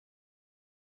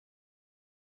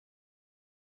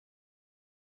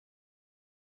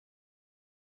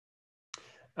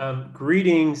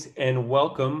Greetings and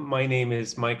welcome. My name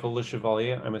is Michael Le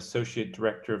Chevalier. I'm Associate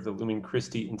Director of the Lumen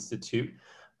Christi Institute.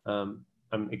 I'm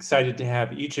excited to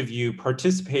have each of you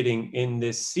participating in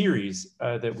this series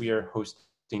that we are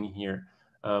hosting here.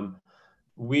 I'm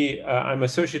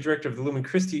Associate Director of the Lumen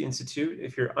Christi Institute.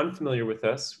 If you're unfamiliar with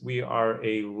us, we are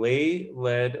a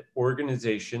lay-led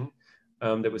organization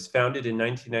that was founded in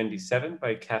 1997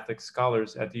 by Catholic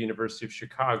scholars at the University of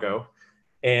Chicago.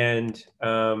 And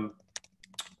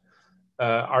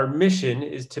our mission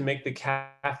is to make the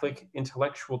Catholic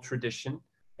intellectual tradition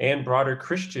and broader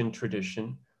Christian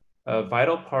tradition a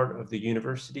vital part of the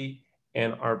university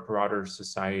and our broader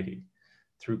society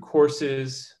through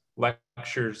courses,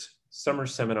 lectures, summer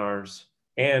seminars,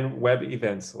 and web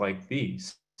events like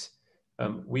these.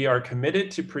 We are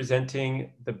committed to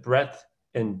presenting the breadth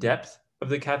and depth of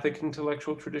the Catholic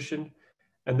intellectual tradition,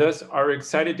 and thus are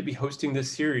excited to be hosting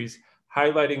this series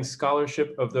highlighting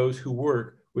scholarship of those who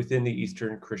work within the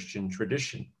Eastern Christian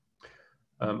tradition.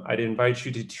 I'd invite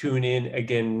you to tune in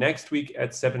again next week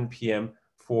at 7 p.m.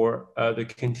 for the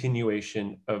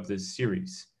continuation of this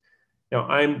series. Now,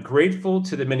 I'm grateful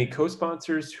to the many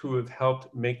co-sponsors who have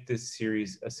helped make this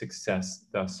series a success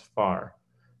thus far.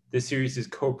 This series is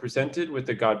co-presented with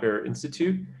the Godbearer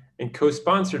Institute and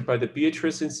co-sponsored by the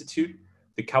Beatrice Institute,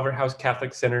 the Calvary House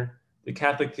Catholic Center, the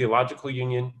Catholic Theological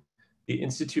Union, the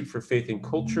Institute for Faith and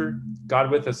Culture,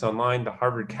 God With Us Online, the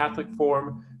Harvard Catholic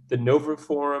Forum, the Nova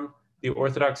Forum, the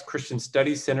Orthodox Christian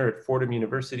Studies Center at Fordham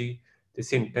University, the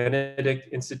St. Benedict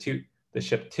Institute, the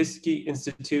Sheptytsky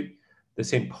Institute, the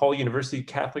St. Paul University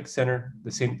Catholic Center,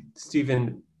 the St.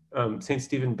 Stephen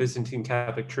Byzantine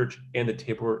Catholic Church, and the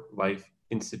Tabor Life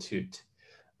Institute.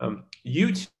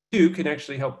 You too can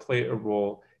actually help play a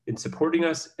role in supporting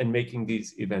us and making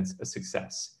these events a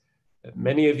success.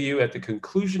 Many of you at the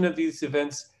conclusion of these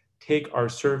events take our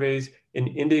surveys and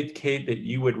indicate that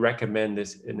you would recommend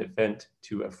this an event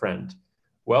to a friend.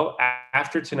 Well,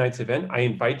 after tonight's event, I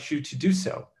invite you to do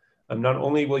so. Not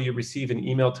only will you receive an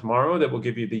email tomorrow that will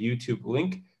give you the YouTube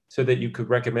link so that you could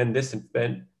recommend this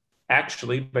event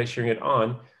actually by sharing it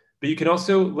on, but you can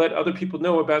also let other people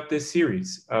know about this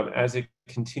series as it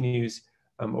continues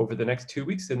over the next 2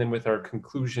 weeks and then with our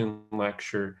conclusion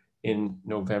lecture in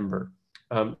November.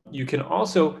 You can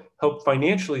also help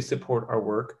financially support our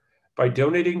work by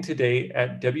donating today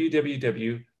at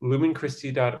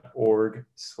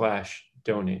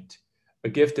www.lumenchristi.org/donate. A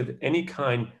gift of any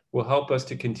kind will help us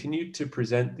to continue to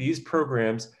present these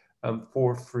programs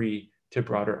for free to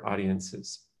broader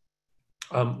audiences.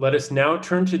 Let us now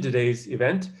turn to today's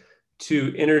event.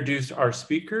 To introduce our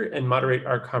speaker and moderate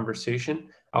our conversation,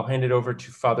 I'll hand it over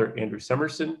to Father Andrew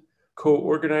Summerson,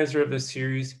 co-organizer of this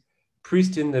series,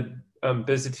 priest in the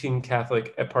Byzantine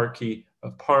Catholic Eparchy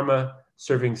of Parma,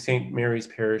 serving St. Mary's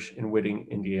Parish in Whitting,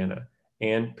 Indiana,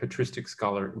 and patristic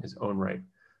scholar in his own right.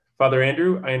 Father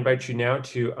Andrew, I invite you now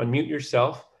to unmute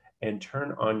yourself and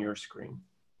turn on your screen.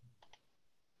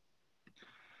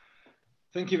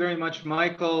 Thank you very much,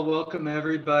 Michael. Welcome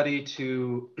everybody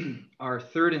to our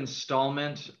third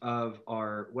installment of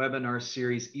our webinar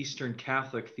series, Eastern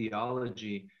Catholic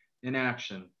Theology in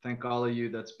Action. Thank all of you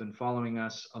that's been following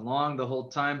us along the whole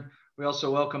time. We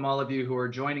also welcome all of you who are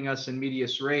joining us in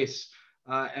medias res.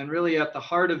 And really at the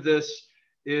heart of this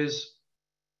is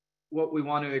what we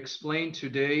want to explain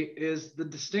today is the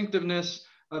distinctiveness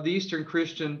of the Eastern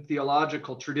Christian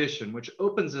theological tradition, which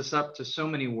opens us up to so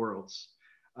many worlds.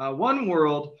 One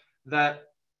world that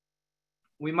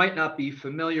we might not be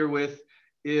familiar with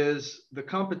is the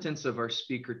competence of our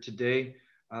speaker today,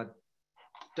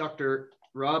 Dr.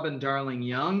 Robin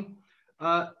Darling-Young,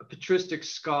 a patristic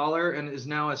scholar and is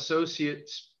now Associate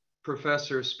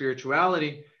Professor of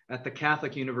Spirituality at the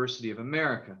Catholic University of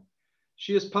America.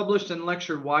 She has published and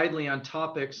lectured widely on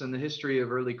topics in the history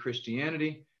of early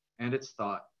Christianity and its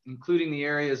thought, including the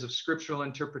areas of scriptural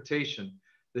interpretation,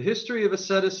 the history of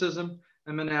asceticism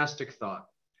and monastic thought,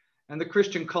 and the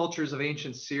Christian cultures of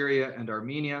ancient Syria and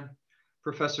Armenia.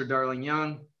 Professor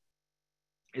Darling-Young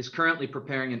is currently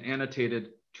preparing an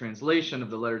annotated translation of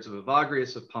the letters of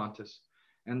Evagrius of Pontus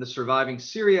and the surviving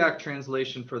Syriac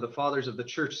translation for the Fathers of the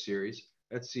Church series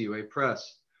at CUA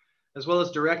Press, as well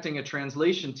as directing a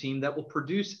translation team that will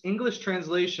produce English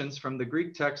translations from the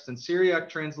Greek text and Syriac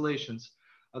translations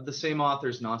of the same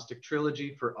author's Gnostic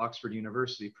trilogy for Oxford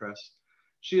University Press.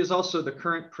 She is also the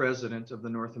current president of the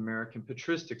North American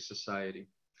Patristic Society.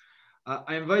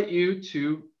 I invite you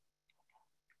to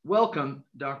welcome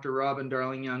Dr. Robin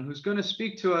Darling-Young, who's going to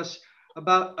speak to us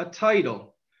about a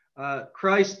title,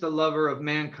 Christ, the lover of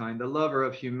mankind, the lover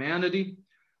of humanity,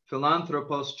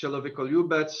 Philanthropos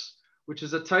Chelovikoliubets, which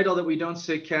is a title that we don't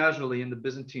say casually in the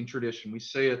Byzantine tradition. We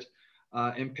say it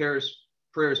in prayers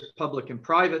public and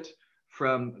private,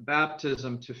 from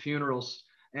baptism to funerals,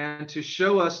 and to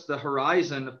show us the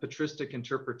horizon of patristic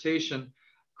interpretation,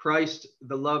 Christ,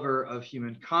 the lover of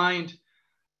humankind,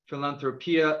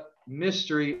 Philanthropia,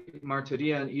 mystery,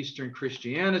 Martyria, and Eastern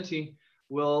Christianity.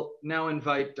 We'll now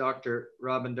invite Dr.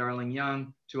 Robin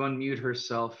Darling-Young to unmute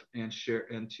herself and share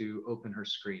and to open her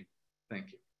screen.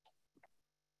 Thank you.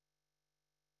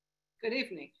 Good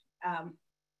evening. I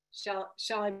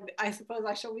suppose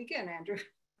I shall begin, Andrew.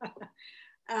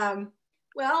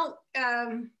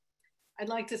 I'd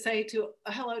like to say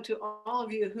hello to all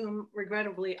of you whom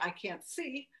regrettably I can't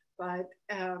see, but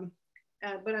I'm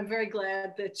very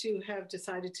glad that you have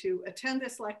decided to attend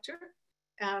this lecture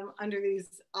under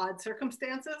these odd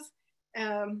circumstances.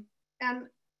 And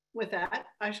with that,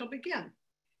 I shall begin.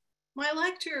 My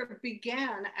lecture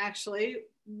began actually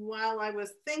while I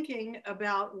was thinking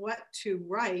about what to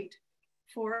write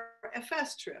for a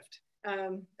Festschrift.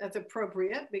 That's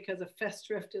appropriate because a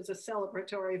Festschrift is a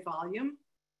celebratory volume.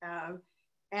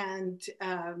 And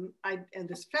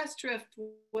this Festschrift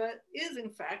is in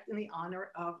fact in the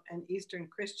honor of an Eastern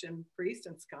Christian priest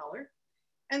and scholar.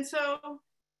 And so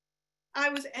I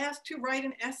was asked to write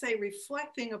an essay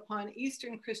reflecting upon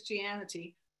Eastern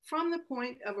Christianity from the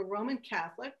point of a Roman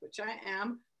Catholic, which I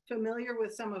am, familiar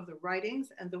with some of the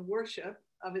writings and the worship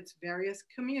of its various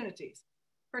communities,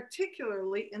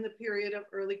 particularly in the period of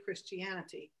early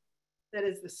Christianity. That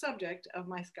is the subject of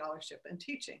my scholarship and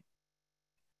teaching.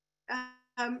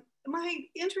 My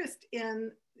interest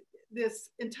in this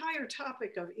entire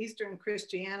topic of Eastern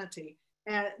Christianity,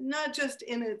 not just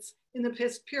in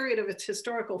the period of its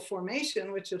historical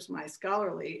formation, which is my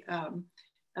scholarly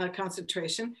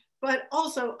concentration, but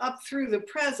also up through the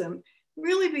present,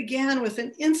 really began with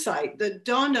an insight that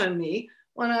dawned on me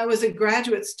when I was a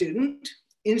graduate student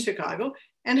in Chicago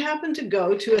and happened to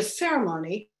go to a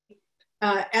ceremony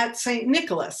at St.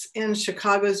 Nicholas in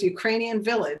Chicago's Ukrainian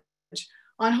village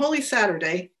on Holy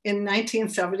Saturday in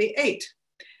 1978.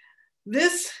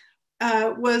 This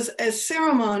was a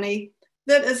ceremony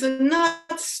that is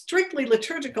not strictly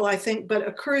liturgical, I think, but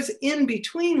occurs in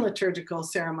between liturgical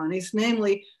ceremonies,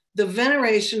 namely the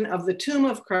veneration of the tomb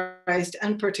of Christ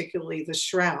and particularly the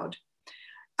shroud.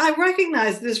 I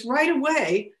recognize this right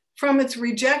away from its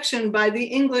rejection by the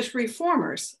English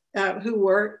reformers, who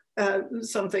were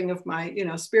something of my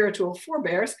spiritual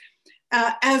forebears,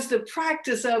 as the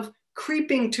practice of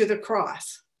creeping to the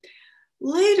cross.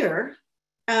 Later,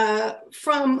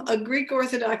 from a Greek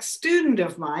Orthodox student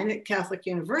of mine at Catholic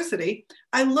University,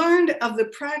 I learned of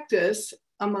the practice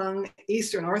among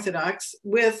Eastern Orthodox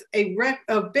with a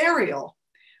burial,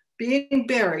 being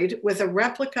buried with a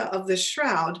replica of the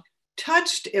shroud,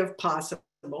 touched, if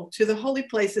possible, to the holy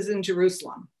places in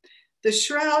Jerusalem. The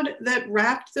shroud that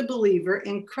wrapped the believer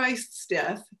in Christ's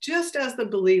death, just as the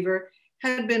believer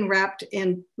had been wrapped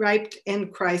in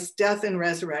Christ's death and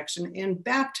resurrection in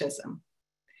baptism.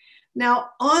 Now,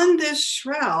 on this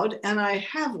shroud, and I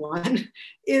have one,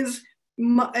 is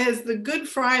the Good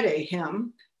Friday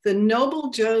hymn, "The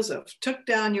noble Joseph took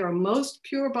down your most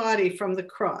pure body from the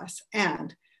cross,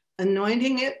 and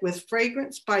anointing it with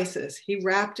fragrant spices, he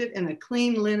wrapped it in a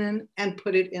clean linen and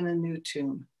put it in a new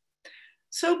tomb."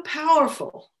 So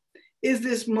powerful is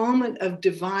this moment of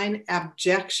divine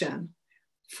abjection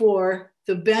for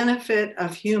the benefit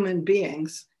of human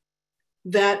beings,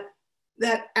 that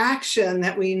action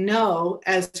that we know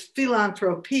as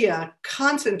philanthropia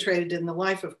concentrated in the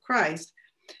life of Christ,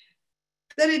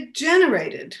 that it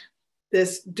generated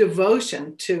this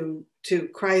devotion to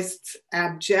Christ's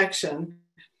abjection.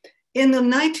 In the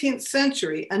 19th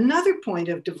century, another point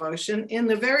of devotion in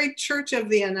the very Church of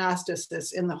the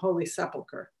Anastasis in the Holy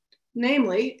Sepulchre,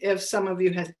 namely, if some of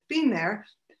you have been there,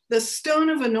 the stone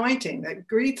of anointing that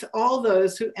greets all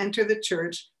those who enter the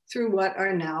church through what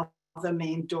are now the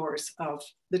main doors of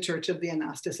the Church of the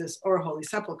Anastasis or Holy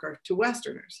Sepulchre to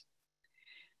Westerners.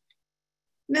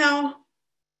 Now,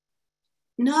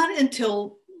 not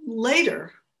until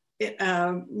later,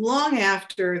 long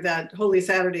after that Holy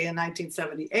Saturday in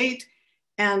 1978,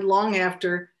 and long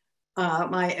after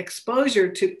my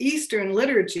exposure to Eastern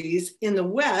liturgies in the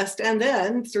West, and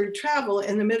then through travel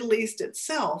in the Middle East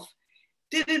itself,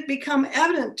 did it become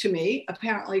evident to me,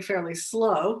 apparently fairly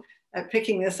slow at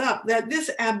picking this up, that this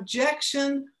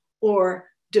abjection or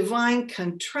divine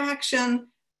contraction,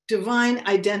 divine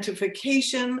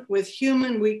identification with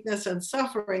human weakness and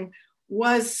suffering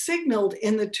was signaled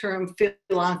in the term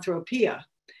philanthropia.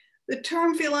 The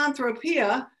term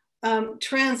philanthropia,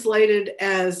 translated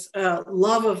as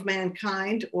love of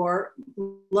mankind or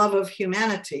love of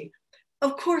humanity,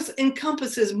 of course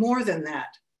encompasses more than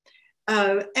that.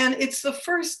 And it's the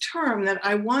first term that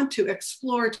I want to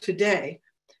explore today,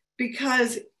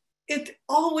 because it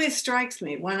always strikes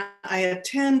me when I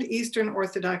attend Eastern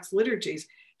Orthodox liturgies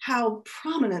how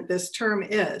prominent this term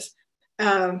is.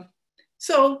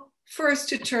 So first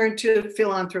to turn to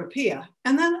Philanthropia,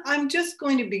 and then I'm just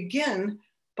going to begin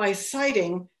by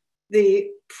citing the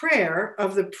prayer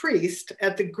of the priest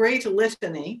at the Great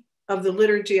Litany of the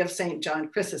Liturgy of St. John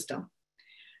Chrysostom.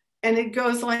 And it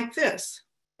goes like this.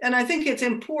 And I think it's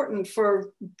important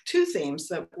for two themes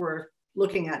that we're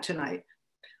looking at tonight.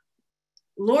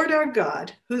 Lord our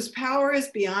God, whose power is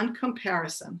beyond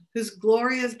comparison, whose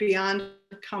glory is beyond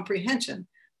comprehension,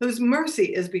 whose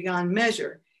mercy is beyond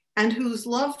measure, and whose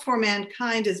love for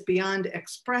mankind is beyond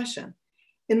expression.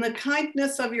 In the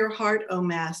kindness of your heart, O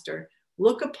Master,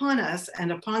 look upon us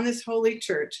and upon this holy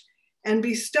church, and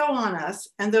bestow on us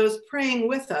and those praying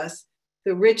with us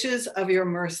the riches of your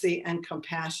mercy and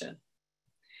compassion.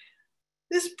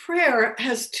 This prayer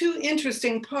has two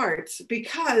interesting parts,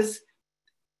 because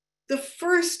the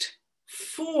first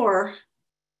four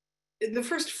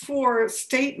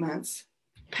statements,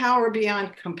 power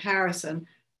beyond comparison,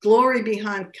 glory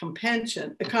beyond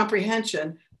comprehension,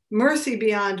 mercy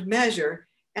beyond measure,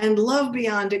 and love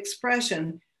beyond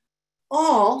expression,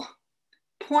 all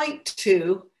point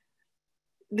to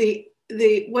the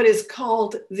what is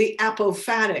called the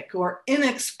apophatic or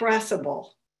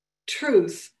inexpressible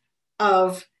truth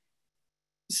of,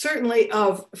 certainly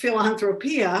of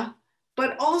Philanthropia,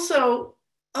 but also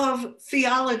of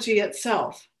theology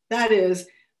itself. That is,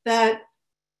 that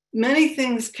many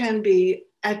things can be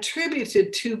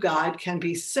attributed to God, can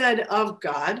be said of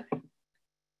God,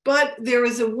 but there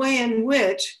is a way in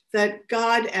which that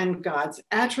God and God's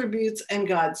attributes and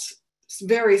God's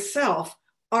very self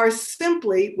are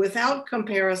simply, without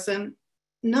comparison,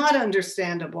 not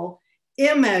understandable,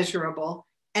 immeasurable,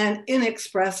 and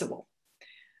inexpressible.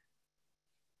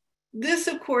 This,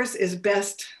 of course, is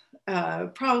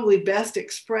probably best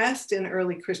expressed in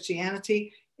early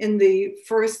Christianity in the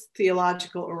first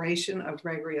theological oration of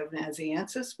Gregory of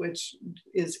Nazianzus, which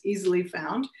is easily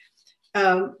found.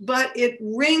 But it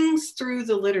rings through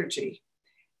the liturgy.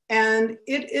 And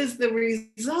it is the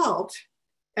result,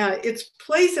 its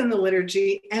place in the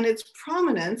liturgy and its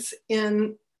prominence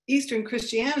in Eastern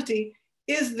Christianity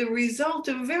is the result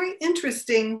of a very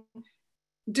interesting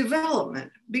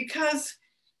development, because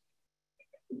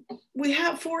we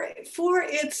have, for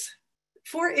its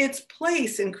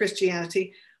place in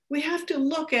Christianity, we have to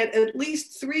look at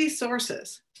least three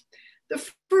sources. The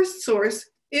first source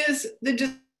is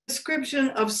the description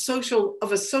of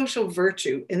a social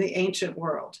virtue in the ancient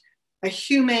world, a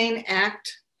humane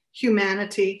act,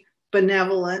 humanity,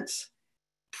 benevolence,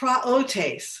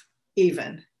 praotes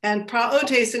even. And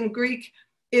praotes in Greek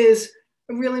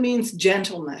really means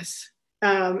gentleness.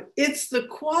 It's the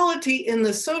quality in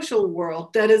the social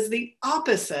world that is the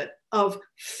opposite of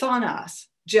phanos,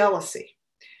 jealousy.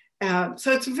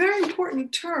 So it's a very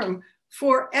important term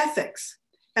for ethics.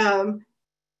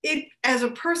 As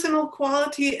a personal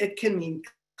quality, it can mean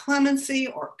clemency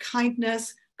or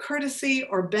kindness, courtesy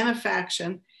or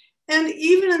benefaction. And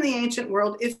even in the ancient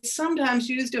world, it's sometimes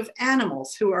used of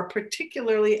animals who are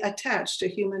particularly attached to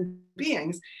human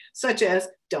beings, such as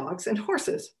dogs and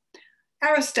horses.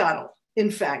 Aristotle,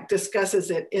 in fact, discusses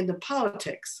it in the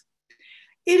Politics.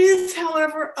 It is,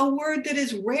 however, a word that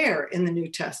is rare in the New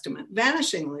Testament,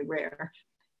 vanishingly rare.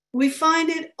 We find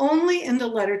it only in the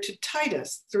letter to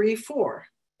Titus 3:4,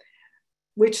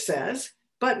 which says,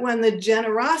 "But when the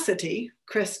generosity,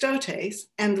 Christotes,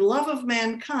 and love of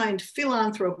mankind,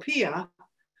 Philanthropia,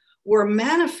 were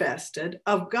manifested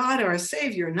of God our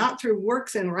Savior, not through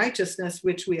works and righteousness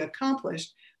which we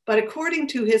accomplished, but according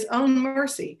to his own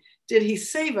mercy, did he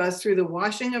save us through the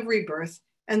washing of rebirth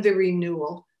and the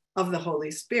renewal of the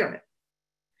Holy Spirit."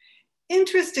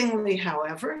 Interestingly,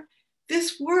 however,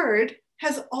 this word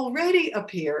has already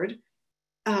appeared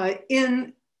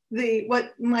in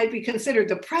what might be considered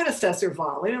the predecessor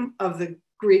volume of the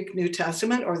Greek New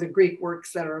Testament, or the Greek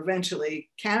works that are eventually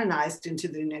canonized into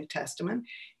the New Testament,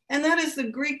 and that is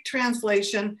the Greek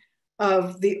translation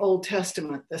of the Old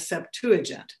Testament, the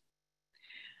Septuagint.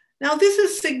 Now, this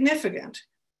is significant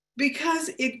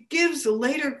because it gives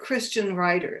later Christian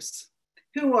writers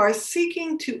who are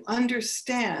seeking to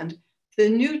understand the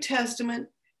New Testament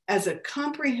as a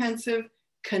comprehensive,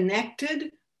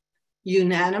 connected,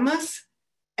 unanimous,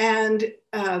 and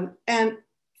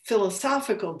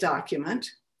philosophical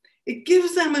document. It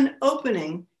gives them an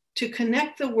opening to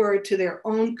connect the word to their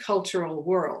own cultural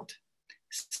world,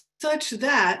 such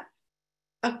that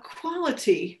a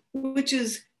quality which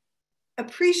is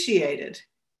appreciated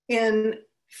in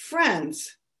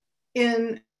friends,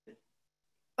 in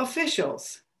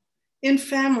officials, in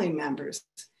family members,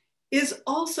 is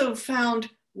also found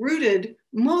rooted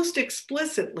most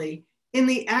explicitly in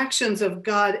the actions of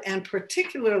God, and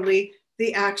particularly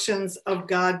the actions of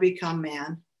God become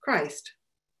man, Christ.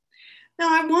 Now,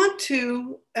 I want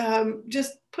to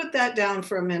just put that down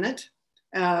for a minute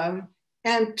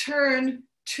and turn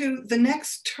to the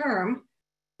next term,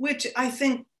 which I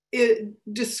think it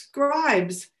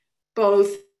describes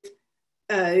both.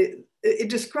 It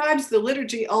describes the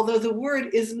liturgy, although the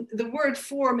word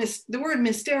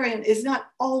mysterion is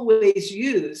not always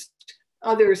used.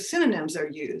 Other synonyms are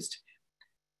used.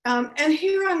 And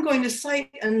here I'm going to cite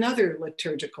another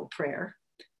liturgical prayer,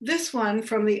 this one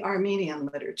from the Armenian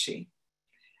liturgy,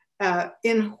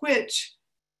 in which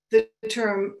the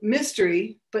term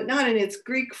mystery, but not in its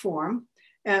Greek form,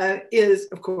 is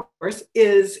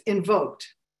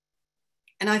invoked.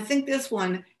 And I think this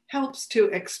one helps to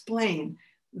explain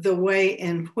the way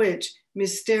in which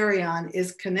mysterion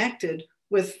is connected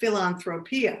with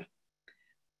philanthropia.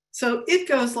 So it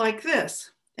goes like this.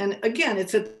 And again,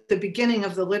 it's at the beginning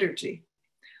of the liturgy.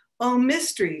 O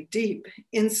mystery deep,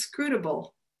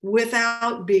 inscrutable,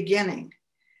 without beginning,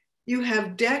 you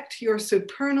have decked your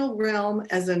supernal realm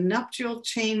as a nuptial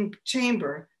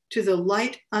chamber to the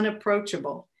light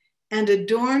unapproachable, and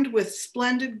adorned with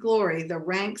splendid glory the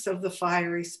ranks of the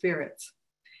fiery spirits.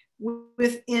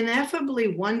 With ineffably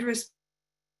wondrous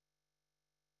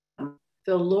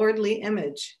the lordly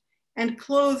image, and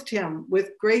clothed him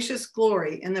with gracious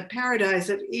glory in the paradise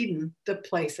of Eden, the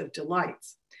place of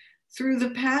delights. Through the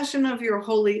passion of your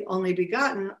holy only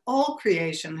begotten, all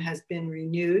creation has been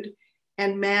renewed,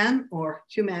 and man, or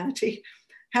humanity,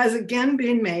 has again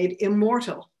been made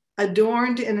immortal,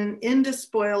 adorned in an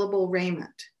indespoilable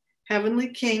raiment. Heavenly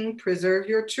King, preserve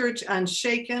your church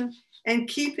unshaken, and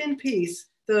keep in peace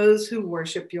those who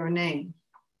worship your name.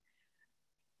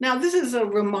 Now, this is a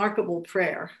remarkable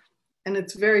prayer, and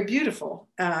it's very beautiful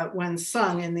when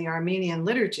sung in the Armenian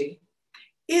liturgy.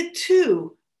 It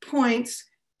too points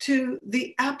to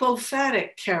the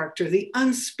apophatic character, the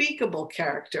unspeakable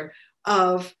character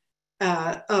of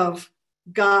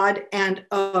God and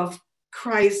of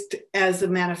Christ as a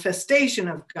manifestation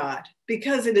of God,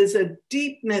 because it is a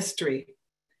deep mystery.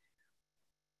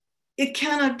 It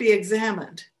cannot be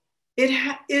examined.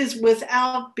 It is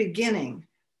without beginning.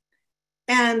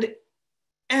 And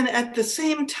at the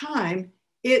same time,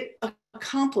 it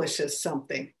accomplishes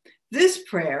something. This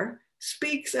prayer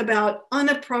speaks about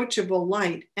unapproachable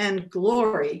light and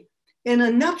glory in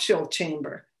a nuptial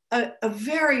chamber, a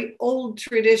very old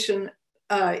tradition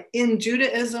in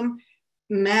Judaism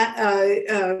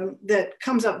that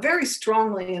comes up very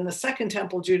strongly in the Second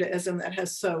Temple Judaism that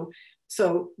has so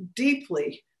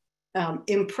deeply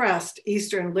impressed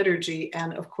Eastern liturgy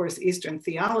and, of course, Eastern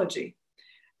theology.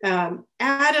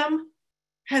 Adam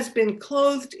has been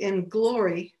clothed in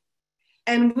glory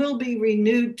and will be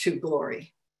renewed to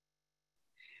glory.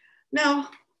 Now,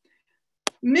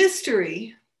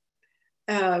 mystery,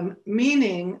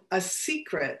 meaning a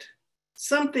secret,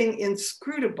 something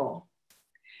inscrutable,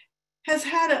 has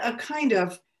had a kind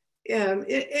of,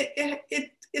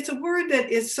 it's a word that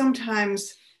is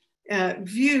sometimes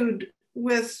viewed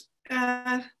with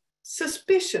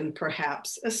suspicion,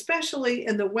 perhaps, especially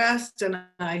in the West. And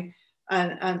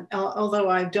although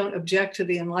I don't object to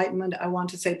the Enlightenment, I want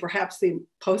to say perhaps the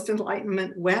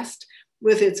post-Enlightenment West,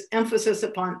 with its emphasis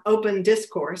upon open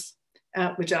discourse,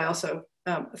 which I also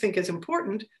think is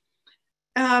important.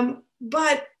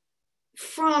 But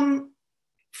from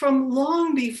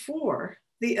long before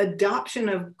the adoption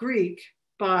of Greek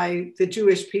by the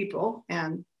Jewish people,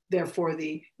 and therefore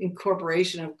the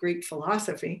incorporation of Greek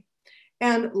philosophy,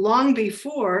 and long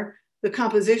before the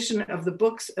composition of the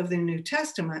books of the New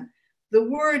Testament, the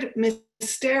word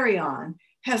mysterion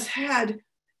has had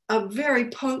a very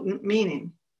potent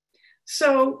meaning.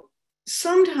 So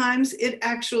sometimes it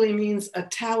actually means a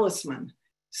talisman,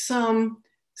 some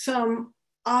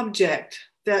object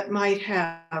that might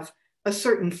have a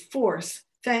certain force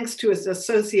thanks to its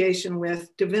association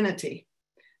with divinity.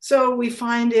 So we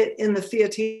find it in the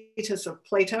Theaetetus of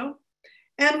Plato,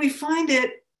 and we find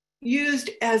it used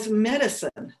as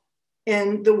medicine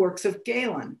in the works of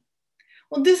Galen.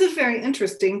 Well, this is very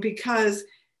interesting because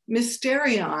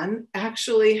mysterion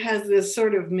actually has this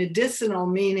sort of medicinal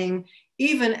meaning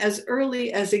even as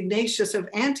early as Ignatius of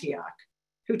Antioch,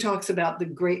 who talks about the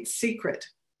great secret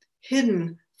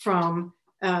hidden from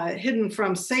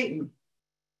Satan.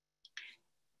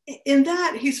 In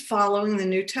that, he's following the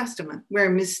New Testament,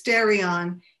 where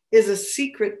mysterion is a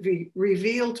secret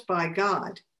revealed by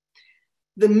God.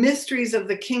 The mysteries of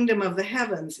the kingdom of the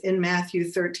heavens in Matthew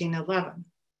 13:11.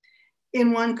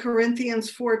 In 1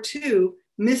 Corinthians 4:2,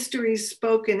 mysteries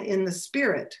spoken in the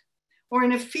Spirit, or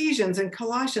in Ephesians and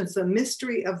Colossians, the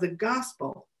mystery of the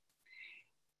gospel.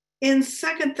 In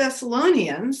 2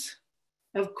 Thessalonians,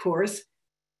 of course,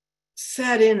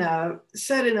 said in a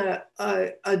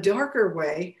darker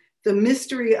way, the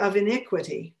mystery of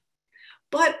iniquity,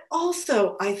 but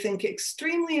also, I think,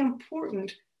 extremely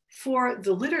important for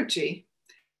the liturgy.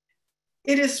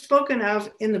 It is spoken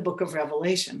of in the book of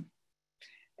Revelation.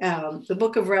 The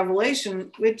book of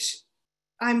Revelation, which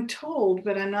I'm told,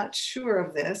 but I'm not sure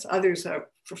of this, others are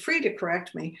free to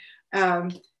correct me,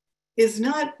 is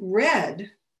not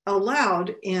read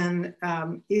aloud in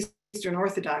Eastern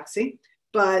Orthodoxy,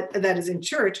 but that is in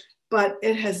church, but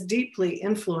it has deeply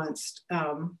influenced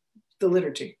the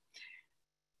liturgy.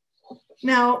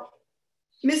 Now,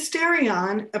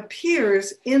 Mysterion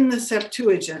appears in the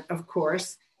Septuagint, of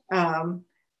course,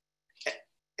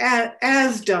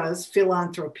 as does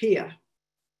Philanthropia.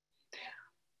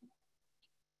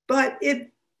 But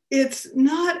it's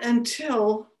not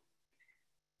until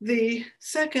the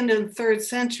 2nd and 3rd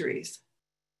centuries,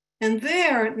 and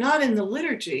there, not in the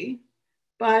liturgy,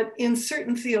 but in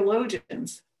certain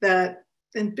theologians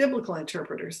and biblical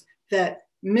interpreters, that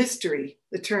mystery,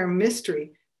 the term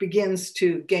mystery, begins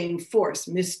to gain force.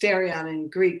 Mysterion in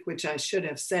Greek, which I should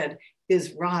have said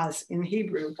is raz in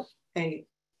Hebrew, a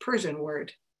Persian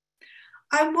word.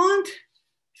 I want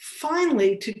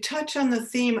finally to touch on the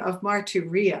theme of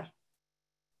martyria.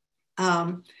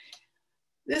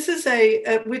 This is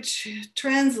which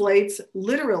translates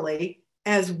literally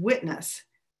as witness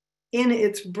in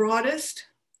its broadest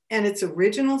and its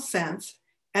original sense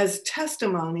as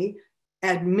testimony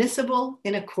admissible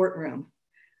in a courtroom.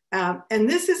 And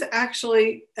this is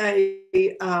actually a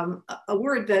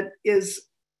word that is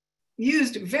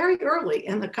used very early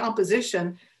in the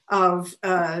composition of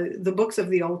the books of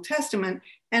the Old Testament,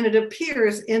 and it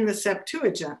appears in the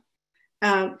Septuagint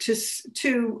as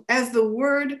the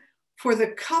word for the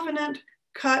covenant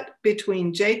cut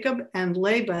between Jacob and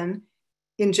Laban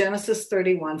in Genesis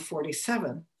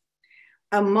 31:47.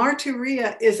 A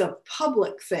martyria is a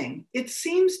public thing. It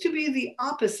seems to be the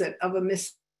opposite of a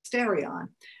mysterion.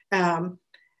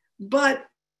 But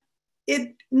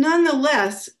it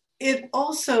nonetheless, it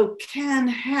also can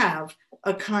have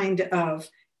a kind of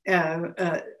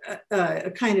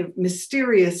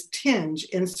mysterious tinge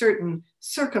in certain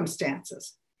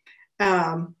circumstances.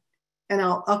 And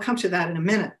I'll come to that in a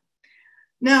minute.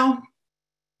 Now,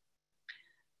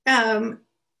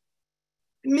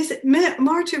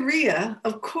 martyria,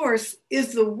 of course,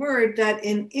 is the word that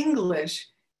in English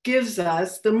gives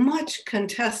us the much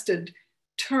contested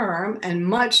term and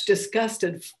much discussed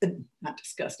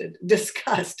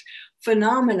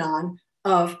phenomenon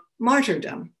of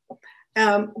martyrdom.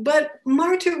 But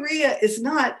martyria is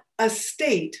not a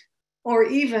state or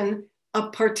even a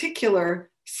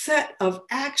particular set of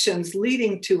actions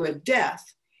leading to a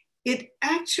death. It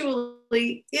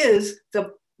actually is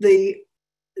the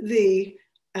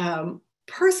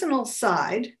personal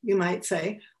side, you might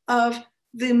say, of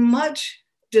the much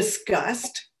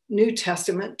discussed New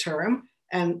Testament term,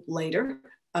 and later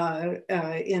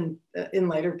in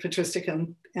later patristic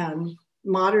and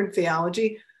modern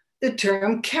theology, the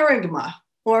term kerygma,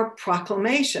 or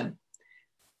proclamation.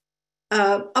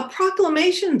 A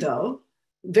proclamation, though,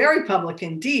 very public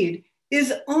indeed,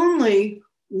 is only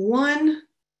one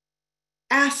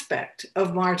aspect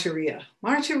of martyria.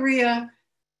 Martyria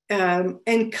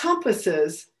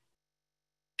encompasses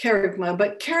kerygma,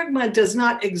 but kerygma does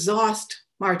not exhaust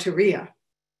martyria.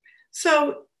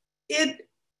 So it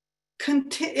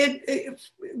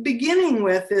beginning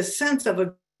with this sense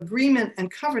of agreement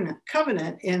and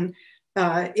covenant in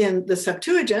the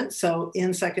Septuagint, so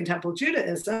in Second Temple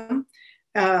Judaism,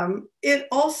 it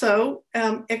also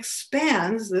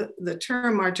expands, the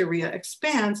term martyria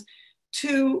expands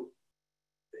to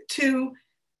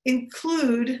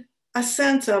include a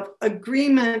sense of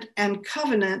agreement and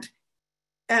covenant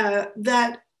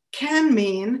that can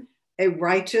mean a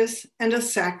righteous and a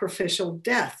sacrificial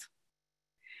death.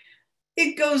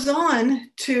 It goes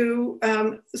on to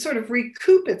sort of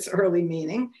recoup its early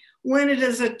meaning when it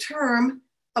is a term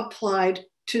applied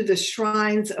to the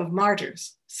shrines of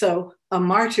martyrs. So a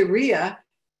martyria,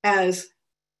 as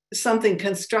something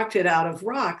constructed out of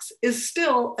rocks, is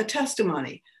still a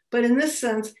testimony. But in this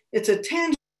sense, it's a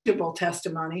tangible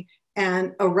testimony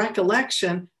and a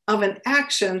recollection of an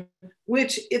action,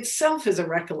 which itself is a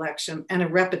recollection and a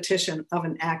repetition of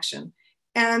an action.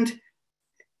 And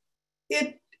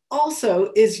it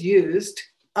also is used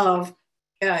in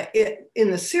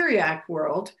the Syriac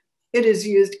world, it is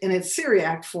used in its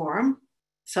Syriac form,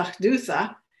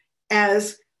 sachdutha,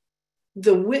 as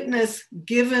the witness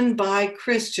given by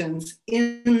Christians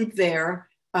in their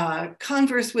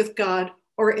converse with God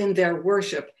or in their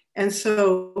worship. And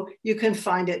so you can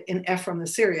find it in Ephraim the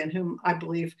Syrian, whom I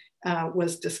believe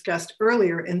was discussed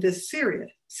earlier in this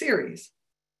series.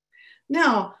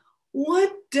 Now,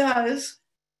 what does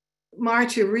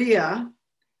Martyria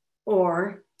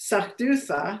or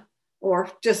Sachdutha, or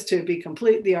just to be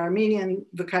complete, the Armenian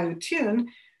Vukayutun,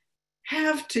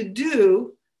 have to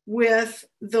do with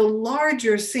the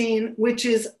larger scene, which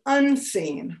is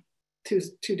unseen? Two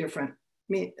different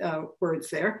words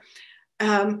there.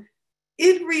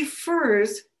 It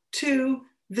refers to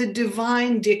the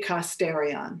divine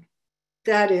dikasterion,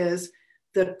 that is,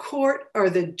 the court or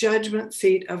the judgment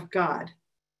seat of God.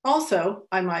 Also,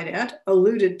 I might add,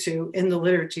 alluded to in the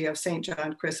liturgy of St.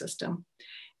 John Chrysostom.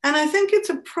 And I think it's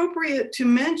appropriate to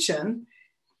mention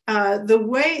the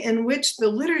way in which the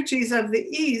liturgies of the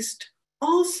East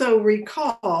also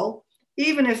recall,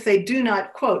 even if they do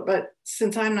not quote, but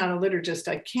since I'm not a liturgist,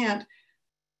 I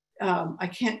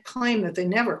can't claim that they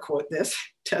never quote this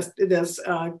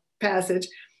passage,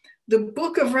 the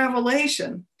book of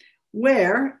Revelation,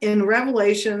 where in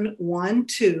Revelation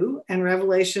 1:2 and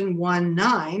Revelation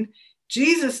 1:9,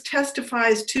 Jesus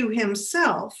testifies to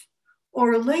himself,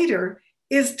 or later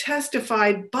is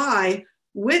testified by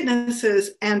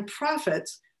witnesses and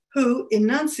prophets who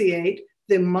enunciate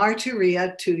the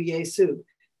Martyria to Jesu,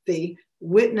 the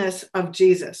witness of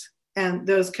Jesus. And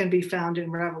those can be found in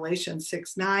Revelation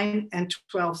 6:9 and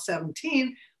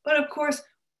 12:17. But of course,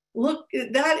 look,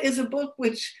 that is a book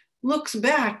which looks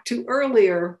back to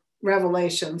earlier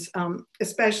revelations,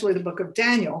 especially the book of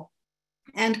Daniel,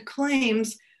 and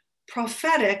claims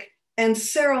prophetic and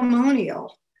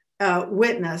ceremonial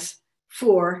witness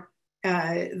for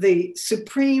the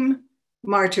supreme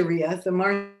martyria, the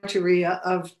martyria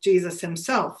of Jesus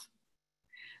himself.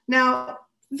 Now,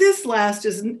 this last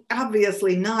is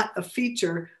obviously not a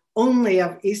feature only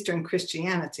of Eastern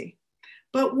Christianity,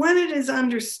 but when it is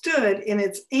understood in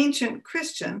its ancient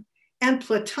Christian and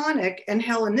Platonic and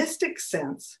Hellenistic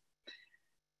sense,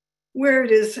 where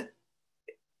it is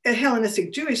a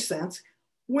Hellenistic Jewish sense,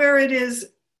 where it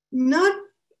is not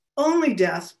only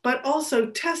death, but also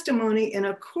testimony in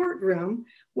a courtroom,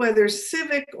 whether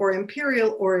civic or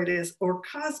imperial or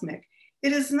cosmic,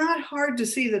 it is not hard to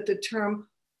see that the term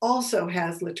also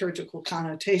has liturgical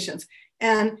connotations.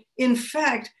 And in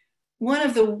fact, one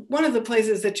of the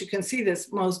places that you can see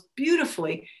this most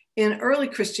beautifully in early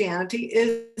Christianity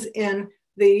is in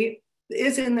the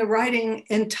writing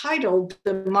entitled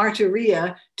the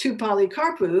Martyria to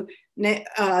Polycarpou,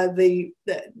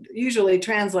 usually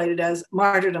translated as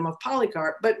Martyrdom of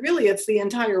Polycarp, but really it's the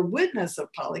entire witness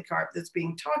of Polycarp that's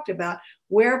being talked about,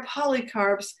 where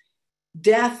Polycarp's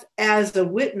death as a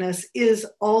witness is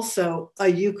also a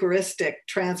Eucharistic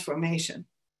transformation.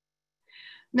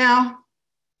 Now,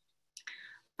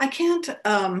 I can't,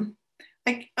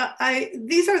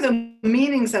 these are the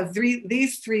meanings of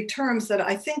these three terms that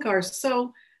I think are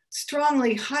so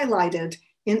strongly highlighted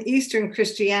in Eastern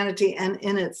Christianity and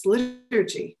in its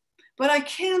liturgy. But I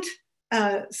can't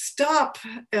stop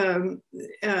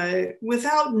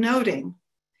without noting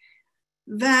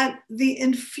that the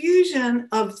infusion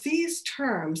of these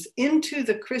terms into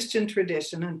the Christian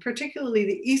tradition, and particularly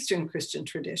the Eastern Christian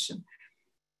tradition,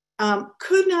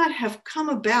 could not have come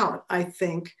about, I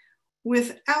think,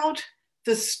 without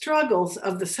the struggles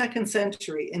of the second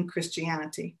century in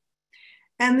Christianity.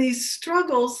 And these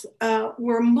struggles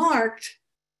were marked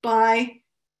by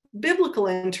biblical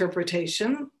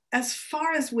interpretation, as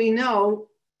far as we know,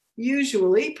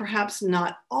 usually, perhaps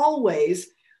not always,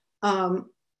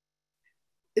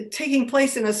 taking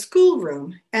place in a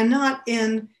schoolroom and not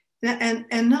in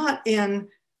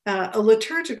a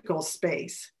liturgical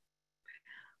space.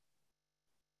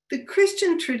 The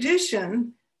Christian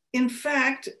tradition, in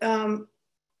fact,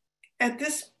 at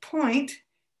this point,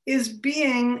 is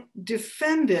being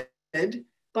defended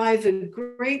by the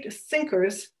great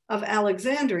thinkers of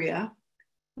Alexandria,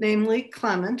 namely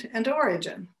Clement and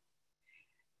Origen.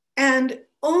 And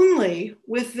only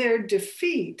with their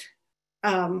defeat,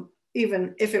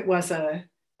 even if it was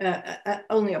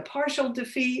only a partial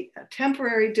defeat, a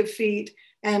temporary defeat,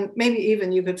 and maybe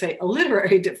even you could say a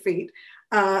literary defeat,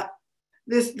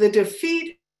 the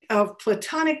defeat of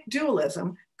Platonic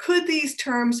dualism, could these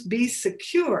terms be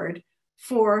secured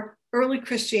for early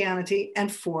Christianity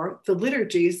and for the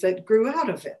liturgies that grew out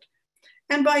of it.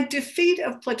 And by defeat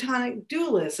of Platonic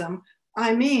dualism,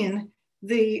 I mean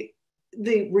the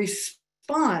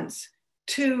response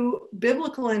to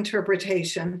biblical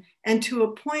interpretation and to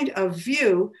a point of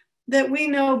view that we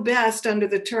know best under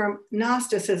the term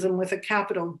Gnosticism with a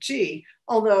capital G,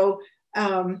 although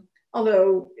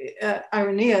although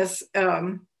Irenaeus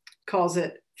calls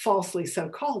it falsely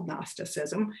so-called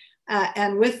Gnosticism.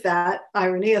 And with that,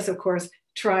 Irenaeus, of course,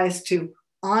 tries to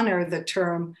honor the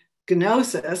term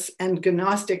gnosis and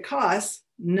gnostikos,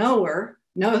 knower,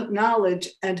 knowledge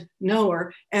and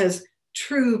knower, as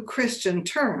true Christian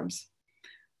terms.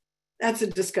 That's a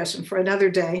discussion for another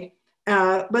day.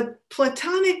 But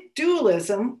Platonic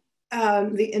dualism,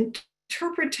 the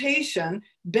interpretation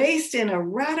based in a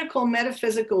radical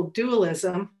metaphysical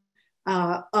dualism,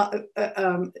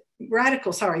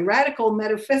 radical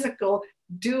metaphysical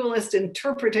dualist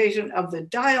interpretation of the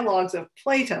dialogues of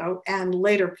Plato and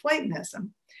later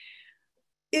Platonism,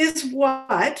 is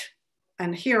what,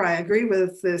 and here I agree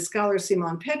with the scholar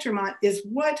Simon Petremont, is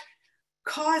what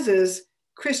causes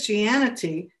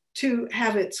Christianity to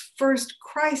have its first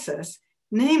crisis,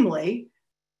 namely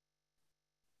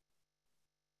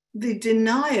the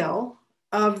denial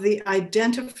of the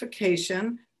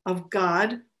identification of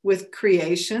God with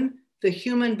creation, the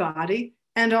human body,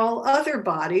 and all other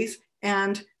bodies,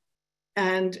 and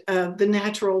the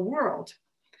natural world.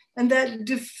 And that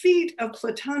defeat of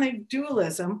Platonic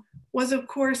dualism was, of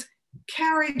course,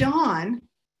 carried on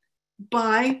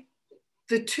by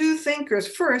the two thinkers,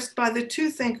 first by the two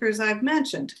thinkers I've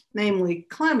mentioned, namely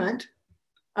Clement,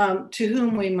 to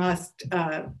whom we must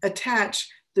attach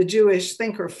the Jewish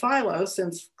thinker Philo,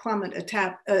 since Clement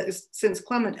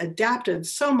adapted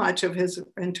so much of his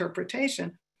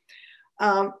interpretation,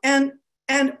 and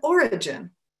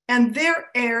Origen, and their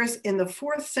heirs in the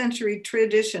 4th century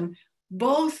tradition,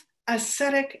 both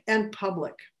ascetic and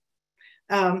public.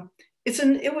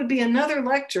 It would be another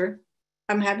lecture,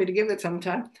 I'm happy to give it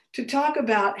sometime, to talk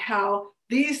about how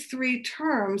these three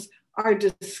terms are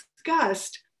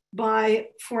discussed by,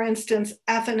 for instance,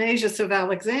 Athanasius of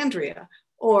Alexandria,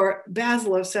 or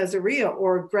Basil of Caesarea,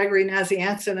 or Gregory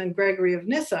Nazianzen and Gregory of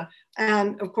Nyssa,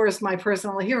 and of course, my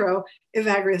personal hero,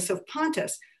 Evagrius of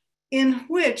Pontus, in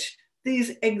which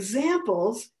these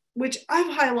examples, which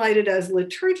I've highlighted as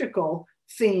liturgical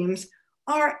themes,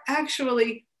 are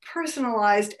actually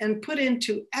personalized and put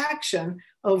into action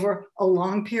over a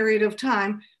long period of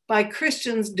time by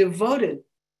Christians devoted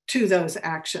to those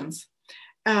actions.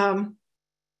 But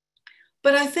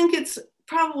I think it's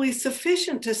probably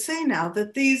sufficient to say now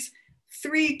that these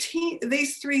three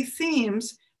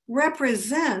themes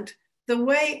represent the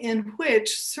way in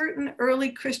which certain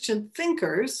early Christian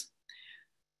thinkers,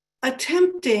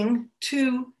 attempting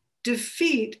to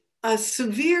defeat a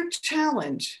severe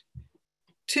challenge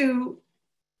to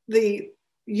the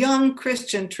young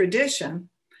Christian tradition,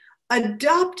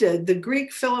 adopted the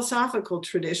Greek philosophical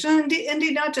tradition,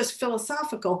 indeed not just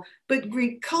philosophical, but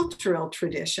Greek cultural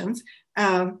traditions,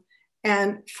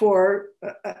 and for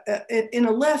in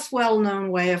a less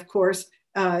well-known way, of course,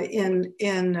 in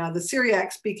the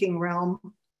Syriac-speaking realm,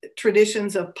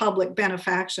 traditions of public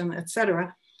benefaction,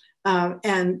 etc.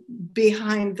 And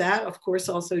behind that, of course,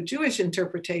 also Jewish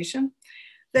interpretation.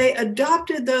 They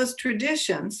adopted those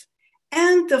traditions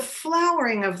and the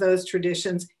flowering of those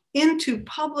traditions into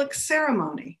public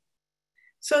ceremony.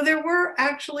 So there were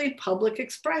actually public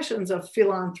expressions of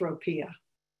Philanthropia,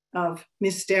 of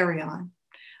Mysterion,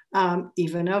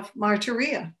 even of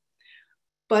Martyria.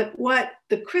 But what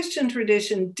the Christian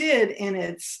tradition did in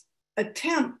its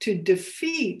attempt to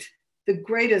defeat the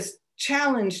greatest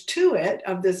challenge to it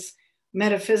of this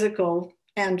metaphysical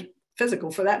and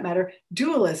physical, for that matter,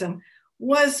 dualism,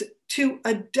 was to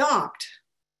adopt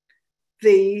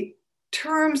the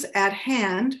terms at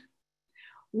hand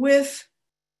with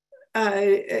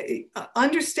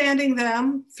understanding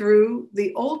them through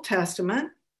the Old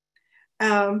Testament,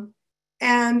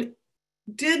 and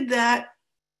did that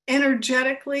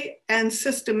energetically and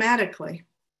systematically.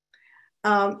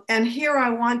 And here I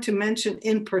want to mention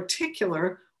in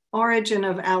particular Origen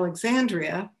of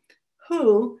Alexandria,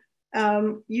 who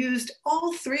used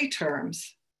all three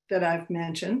terms that I've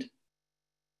mentioned,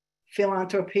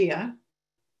 Philanthropia,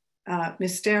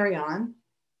 Mysterion,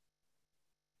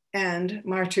 and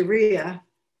Martyria,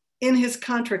 in his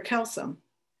Contra Celsum.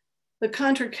 The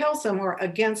Contra Celsum, or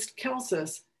against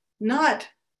Celsus, not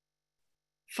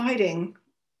fighting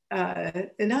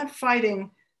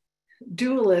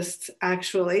dualists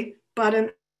actually, but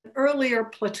an earlier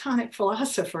Platonic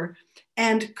philosopher,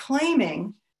 and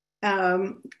claiming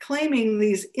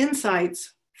these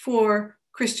insights for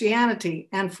Christianity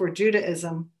and for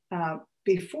Judaism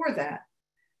before that.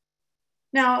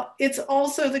 Now, it's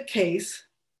also the case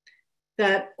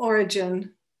that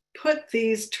Origen put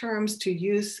these terms to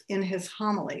use in his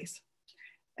homilies.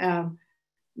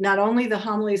 Not only the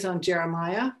homilies on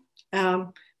Jeremiah,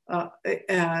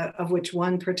 of which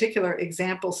one particular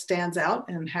example stands out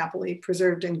and happily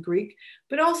preserved in Greek,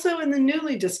 but also in the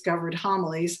newly discovered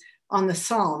homilies on the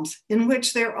Psalms, in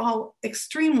which they're all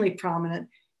extremely prominent,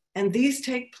 and these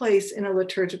take place in a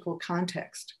liturgical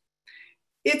context.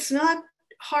 It's not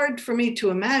hard for me to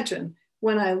imagine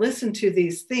when I listen to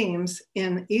these themes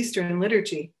in Eastern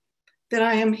liturgy that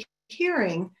I am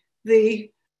hearing the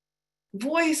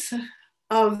voice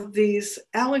of these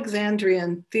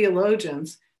Alexandrian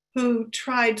theologians who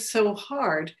tried so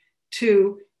hard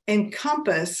to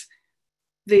encompass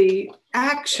the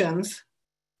actions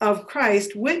of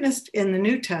Christ witnessed in the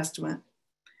New Testament,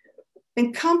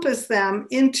 encompass them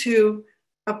into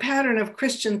a pattern of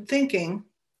Christian thinking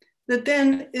that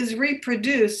then is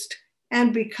reproduced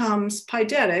and becomes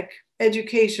paidetic,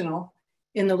 educational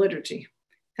in the liturgy.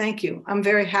 Thank you. I'm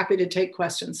very happy to take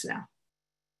questions now.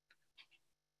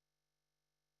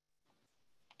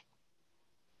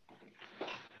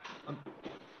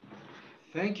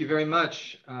 Thank you very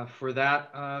much for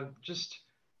that. Just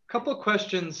a couple of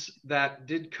questions that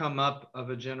did come up of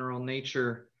a general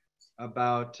nature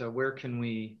about where can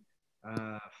we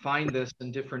find this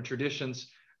in different traditions.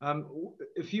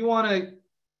 If you want to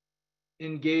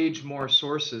engage more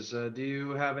sources, do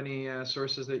you have any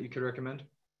sources that you could recommend?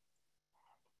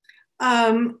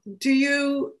 Do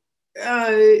you,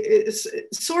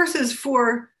 sources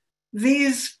for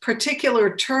these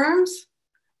particular terms,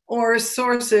 or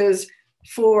sources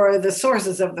for the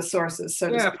sources of the sources?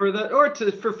 So yeah, for the, or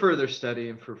for further study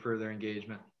and for further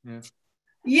engagement. Yeah.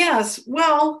 Yes,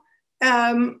 well,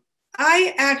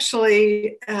 I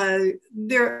actually, I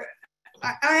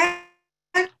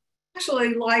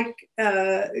actually like,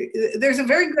 there's a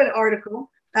very good article,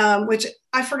 which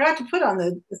I forgot to put on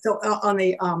the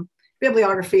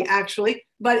bibliography actually,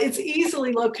 but it's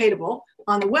easily locatable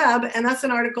on the web. And that's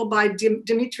an article by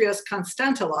Demetrios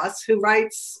Konstantilos, who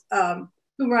writes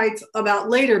about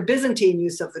later Byzantine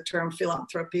use of the term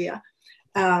philanthropia.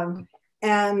 I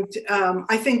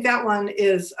think that one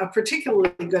is a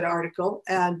particularly good article.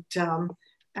 And,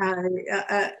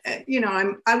 you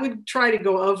know, I would try to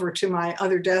go over to my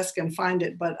other desk and find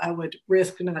it, but I would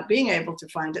risk not being able to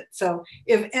find it. So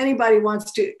if anybody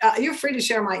wants to, you're free to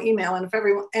share my email. And if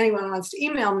anyone wants to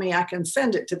email me, I can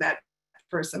send it to that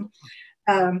person.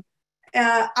 I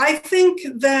think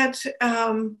that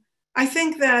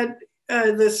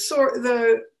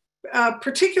the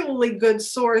particularly good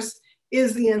source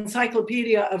is the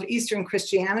Encyclopedia of Eastern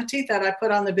Christianity that I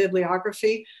put on the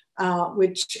bibliography,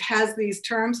 which has these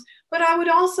terms. But I would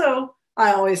also,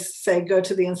 I always say go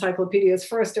to the encyclopedias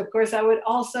first. Of course, I would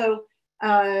also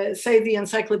say the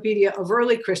Encyclopedia of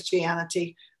Early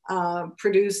Christianity,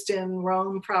 produced in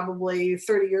Rome probably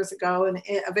 30 years ago and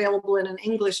available in an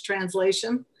English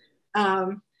translation.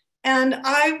 And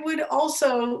I would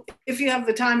also, if you have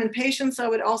the time and patience, I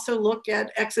would also look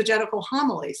at exegetical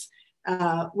homilies,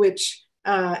 which,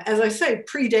 as I say,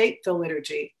 predate the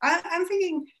liturgy. I'm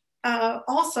thinking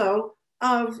also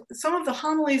of some of the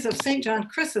homilies of St. John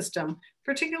Chrysostom,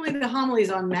 particularly the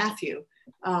homilies on Matthew,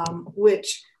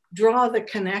 which draw the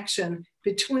connection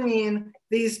between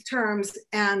these terms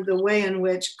and the way in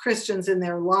which Christians in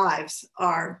their lives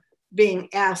are being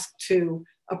asked to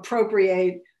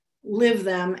appropriate, live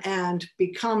them, and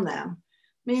become them.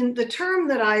 I mean, the term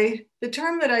that I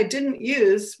didn't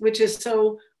use, which is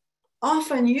so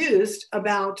often used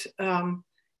about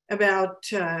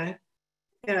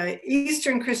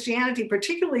Eastern Christianity,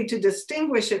 particularly to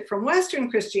distinguish it from Western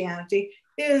Christianity,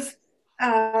 is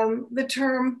the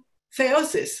term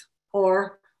theosis,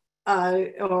 or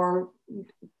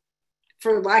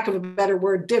for lack of a better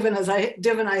word,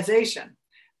 divinization.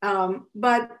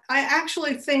 But I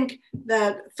actually think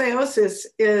that theosis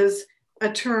is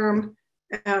a term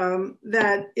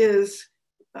that is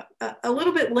a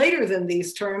little bit later than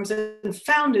these terms and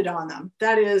founded on them.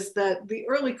 That is, that the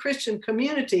early Christian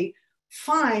community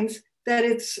finds that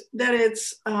its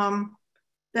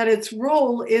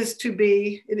role is to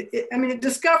be, I mean, it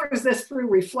discovers this through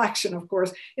reflection, of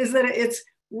course, is that its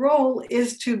role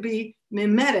is to be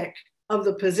mimetic of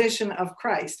the position of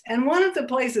Christ. And one of the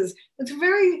places, it's a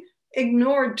very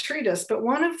ignored treatise, but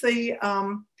one of the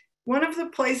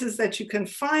places that you can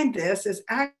find this is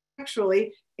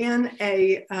actually in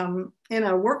a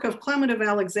work of Clement of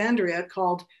Alexandria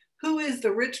called "Who is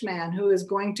the Rich Man Who is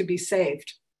Going to Be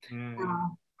Saved?"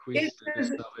 Yes,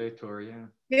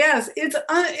 it's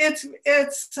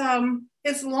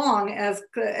long, as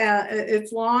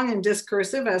it's long and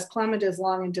discursive, as Clement is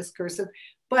long and discursive,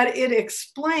 but it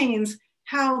explains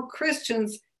how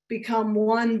Christians become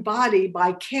one body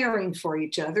by caring for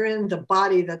each other, and the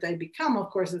body that they become, of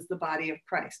course, is the body of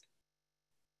Christ.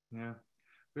 Yeah.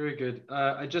 Very good.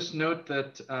 I just note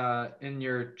that in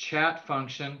your chat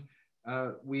function,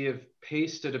 we have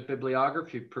pasted a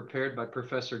bibliography prepared by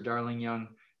Professor Darling Young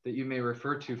that you may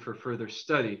refer to for further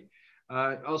study.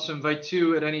 I also invite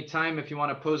you at any time, if you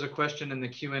want to pose a question in the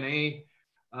Q&A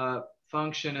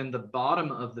function in the bottom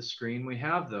of the screen, we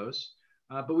have those.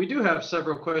 But we do have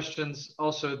several questions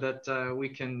also that we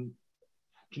can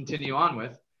continue on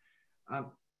with.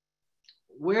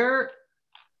 Where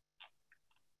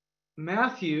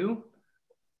Matthew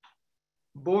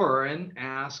Boren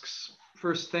asks,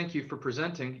 first, thank you for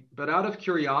presenting, but out of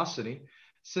curiosity,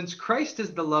 since Christ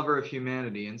is the lover of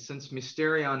humanity and since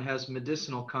mysterion has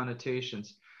medicinal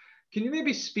connotations, can you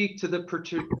maybe speak to the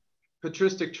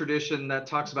patristic tradition that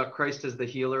talks about Christ as the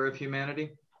healer of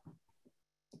humanity?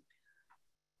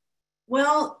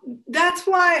 Well, that's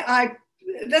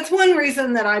one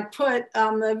reason that I put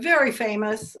the very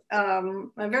famous, a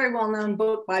very well-known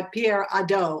book by Pierre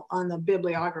Hadot on the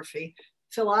bibliography,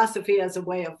 Philosophy as a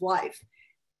Way of Life,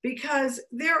 because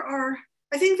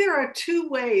I think there are two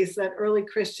ways that early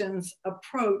Christians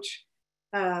approach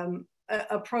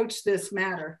this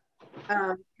matter.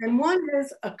 And one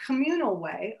is a communal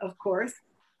way, of course,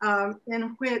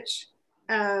 in which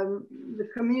the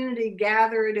community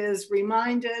gathered is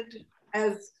reminded,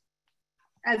 as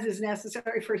is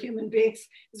necessary for human beings,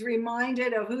 is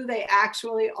reminded of who they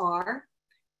actually are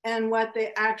and what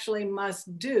they actually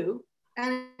must do.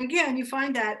 And again, you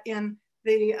find that in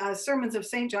the sermons of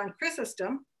St. John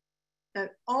Chrysostom,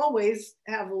 that always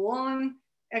have a long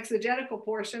exegetical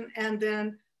portion and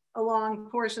then a long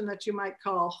portion that you might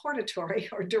call hortatory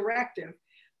or directive.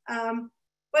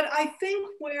 But I think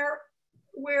where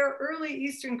early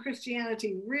Eastern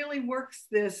Christianity really works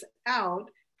this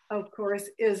out, of course,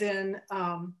 is in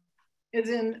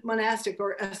monastic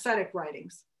or ascetic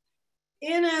writings.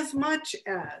 Inasmuch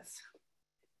as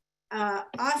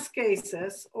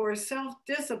ascesis or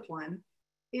self-discipline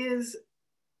is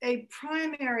a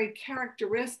primary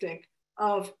characteristic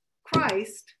of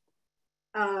Christ,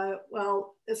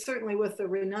 well, certainly with the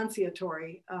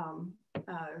renunciatory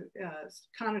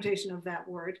connotation of that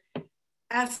word,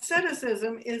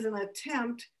 asceticism is an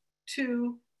attempt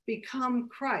to become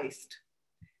Christ.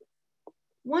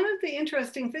 One of the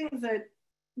interesting things that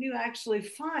you actually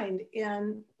find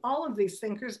in all of these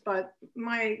thinkers, but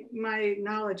my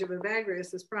knowledge of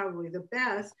Evagrius is probably the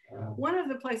best. One of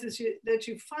the places that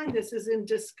you find this is in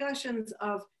discussions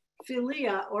of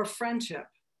philia or friendship.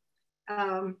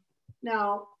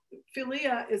 Now,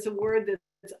 philia is a word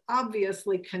that's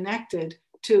obviously connected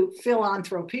to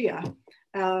philanthropia,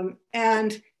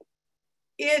 and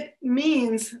it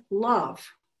means love,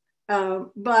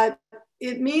 but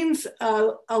it means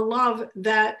a love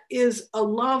that is a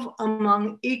love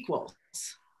among equals.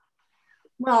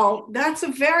 Well, that's a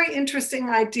very interesting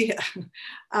idea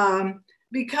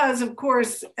because, of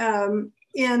course,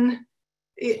 in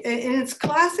its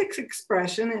classic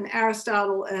expression in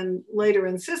Aristotle and later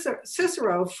in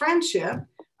Cicero, friendship,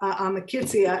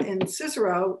 amicizia in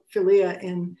Cicero, philia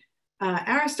in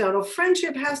Aristotle,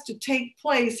 friendship has to take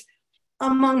place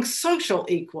among social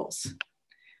equals.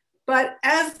 But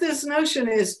as this notion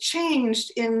is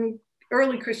changed in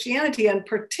early Christianity, and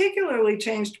particularly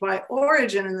changed by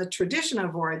Origen and the tradition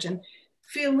of Origen,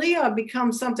 philia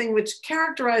becomes something which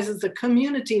characterizes the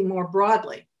community more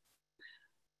broadly.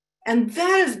 And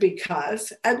that is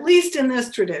because, at least in this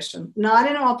tradition, not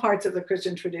in all parts of the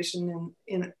Christian tradition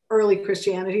in early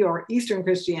Christianity or Eastern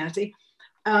Christianity,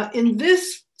 in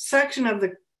this section of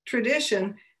the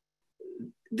tradition,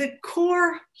 the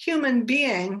core human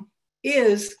being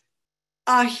is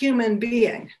a human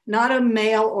being, not a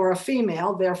male or a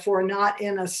female, therefore not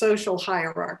in a social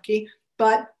hierarchy,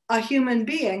 but a human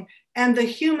being, and a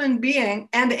human being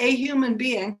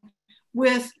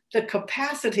with the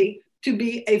capacity to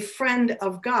be a friend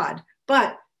of God.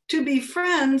 But to be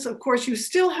friends, of course, you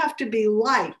still have to be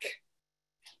like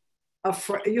a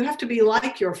friend. You have to be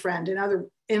like your friend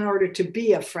in order to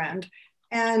be a friend.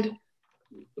 And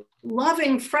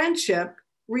loving friendship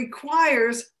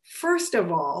requires, first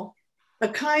of all, a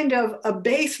kind of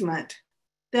abasement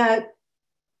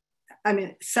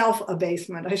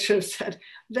self-abasement, I should have said,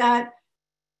 that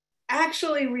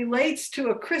actually relates to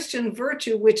a Christian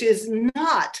virtue, which is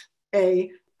not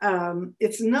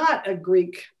it's not a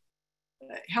Greek,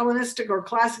 Hellenistic or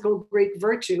classical Greek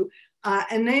virtue,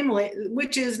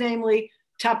 which is namely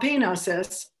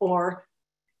tapinosis, or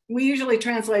we usually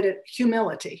translate it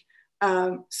humility.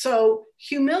 So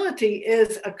humility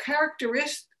is a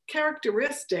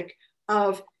characteristic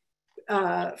of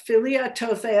philia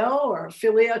to Theo, or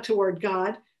philia toward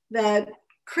God, that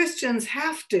Christians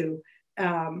have to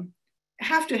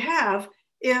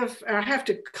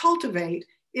cultivate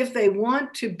if they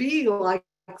want to be like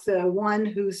the one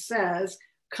who says,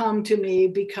 "Come to me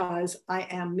because I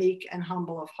am meek and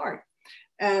humble of heart."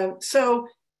 So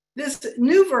this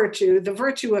new virtue, the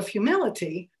virtue of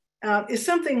humility, is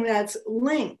something that's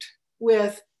linked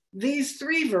with these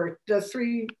the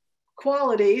three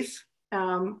qualities,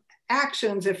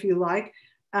 actions, if you like,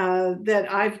 that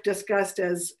I've discussed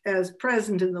as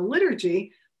present in the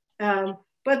liturgy,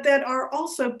 but that are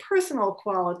also personal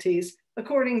qualities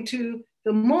according to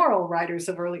the moral writers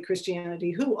of early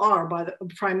Christianity, who are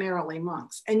primarily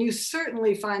monks. And you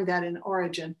certainly find that in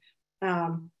Origen,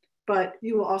 but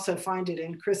you will also find it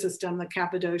in Chrysostom, the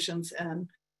Cappadocians, and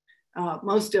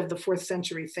most of the 4th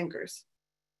century thinkers.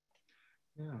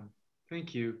 Yeah,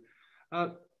 thank you.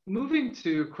 Moving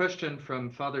to a question from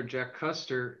Father Jack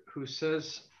Custer, who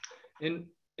says, in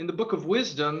the Book of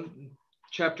Wisdom,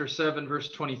 chapter 7, verse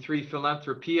 23,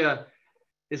 Philanthropia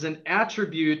is an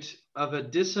attribute of a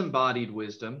disembodied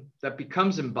wisdom that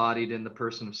becomes embodied in the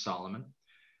person of Solomon.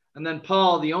 And then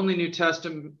Paul, the only New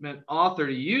Testament author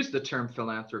to use the term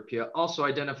Philanthropia, also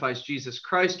identifies Jesus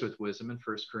Christ with wisdom in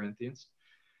 1 Corinthians.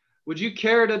 Would you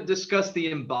care to discuss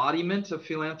the embodiment of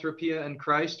Philanthropia in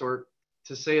Christ, or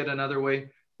to say it another way,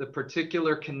 the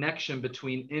particular connection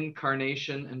between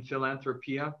incarnation and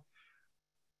Philanthropia?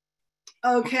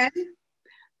 Okay.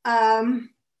 Well,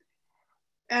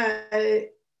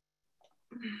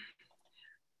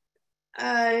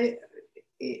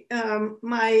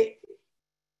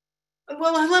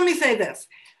 let me say this.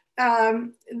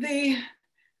 The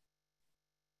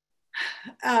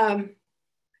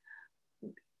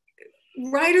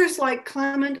writers like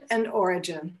Clement and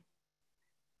Origen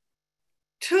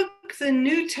took the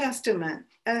New Testament,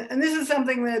 and this is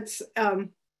something that's, let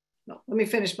me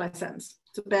finish my sentence.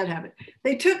 It's a bad habit.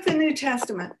 They took the New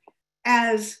Testament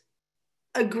as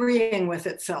agreeing with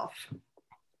itself.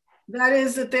 That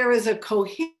is, that there is a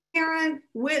coherent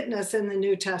witness in the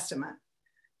New Testament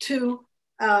to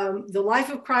the life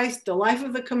of Christ, the life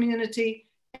of the community,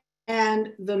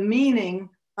 and the meaning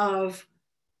of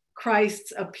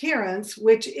Christ's appearance,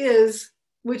 which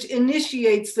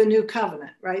initiates the new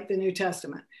covenant, right? The New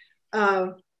Testament.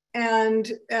 That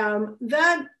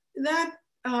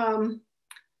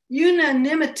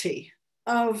unanimity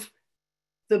of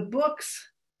the books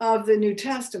of the New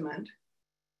Testament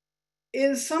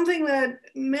is something that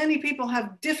many people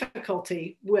have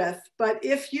difficulty with. But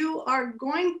if you are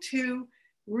going to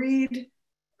read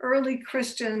early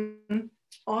Christian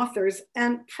authors,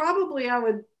 and probably I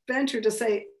would venture to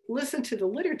say, listen to the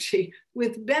liturgy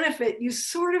with benefit, you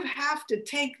sort of have to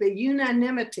take the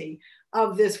unanimity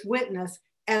of this witness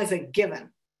as a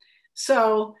given.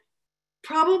 So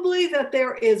probably that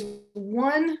there is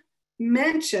one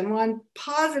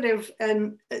positive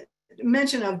and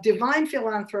mention of divine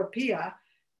philanthropia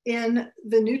in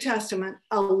the New Testament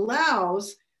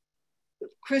allows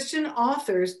Christian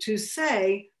authors to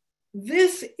say,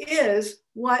 this is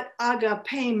what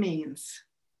agape means.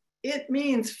 It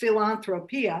means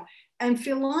philanthropia, and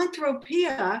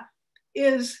philanthropia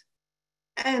is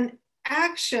an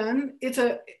action. It's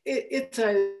an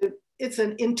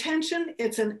intention.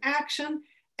 It's an action,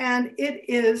 and it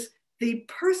is the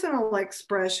personal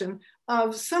expression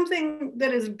of something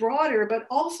that is broader, but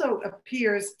also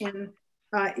appears in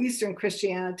Eastern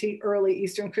Christianity, early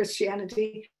Eastern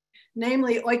Christianity,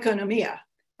 namely oikonomia.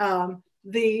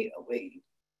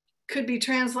 Could be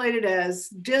translated as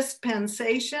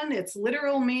dispensation. Its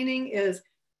literal meaning is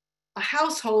a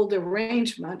household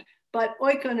arrangement, but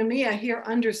oikonomia here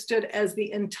understood as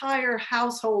the entire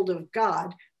household of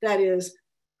God, that is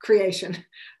creation.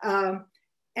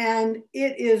 And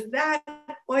it is that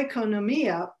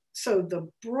oikonomia, so the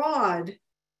broad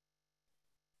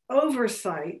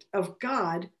oversight of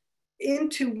God,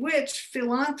 into which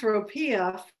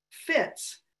philanthropia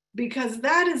fits, because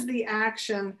that is the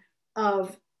action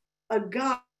of a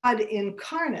God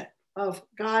incarnate,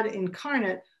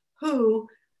 who,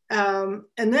 and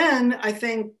then I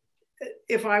think,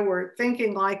 if I were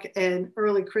thinking like an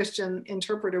early Christian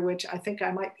interpreter, which I think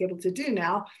I might be able to do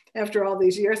now after all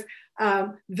these years,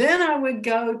 then I would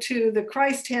go to the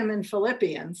Christ hymn in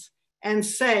Philippians and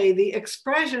say the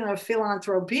expression of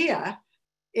philanthropia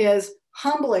is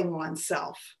humbling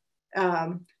oneself.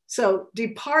 So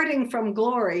departing from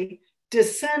glory,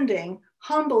 descending,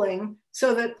 humbling,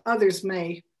 so that others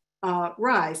may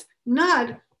rise.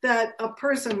 Not that a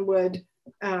person would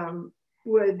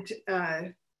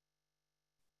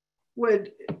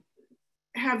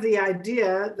have the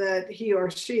idea that he or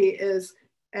she is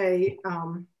a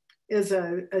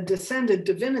descended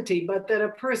divinity, but that a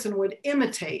person would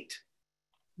imitate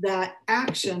that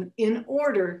action in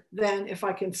order then, if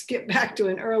I can skip back to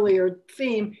an earlier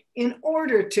theme, in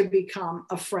order to become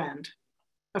a friend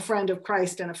of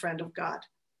Christ and a friend of God,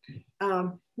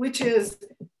 which is,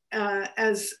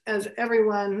 as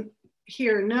everyone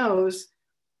here knows,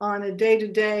 on a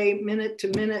day-to-day,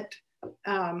 minute-to-minute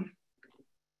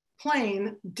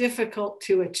plane, difficult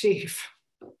to achieve.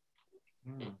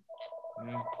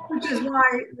 Yeah. Which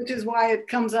is why it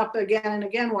comes up again and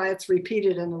again, why it's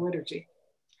repeated in the liturgy.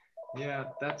 Yeah,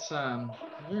 that's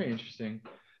very interesting.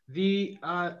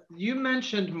 You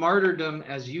mentioned martyrdom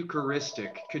as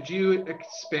Eucharistic. Could you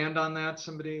expand on that?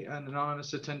 Somebody, an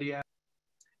anonymous attendee asked.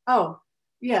 Oh,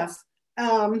 yes.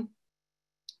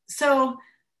 So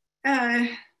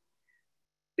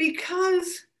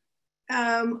because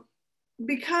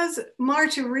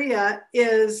Martyria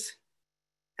is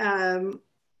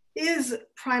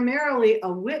primarily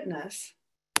a witness,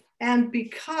 and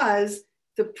because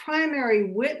the primary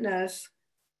witness,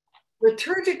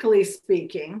 liturgically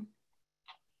speaking,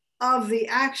 of the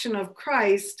action of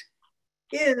Christ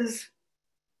is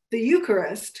the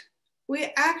Eucharist,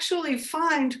 we actually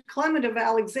find Clement of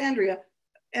Alexandria,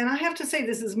 and I have to say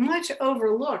this is much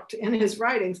overlooked in his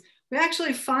writings, we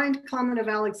actually find Clement of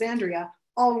Alexandria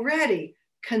already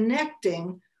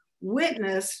connecting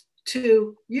witness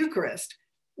to Eucharist.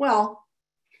 Well,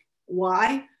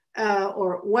 why?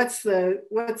 Or what's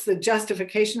the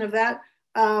justification of that?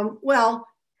 Well,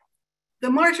 the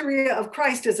Martyria of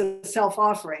Christ is a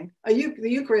self-offering. The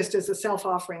Eucharist is a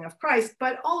self-offering of Christ,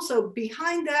 but also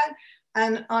behind that,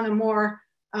 and on a more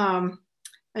on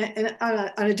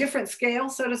a different scale,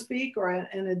 so to speak, or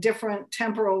in a different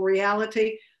temporal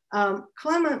reality,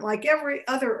 Clement, like every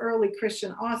other early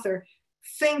Christian author,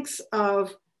 thinks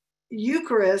of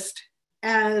Eucharist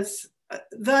as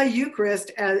the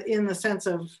Eucharist, in the sense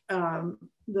of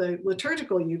the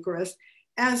liturgical Eucharist,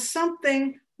 as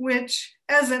something which,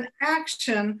 as an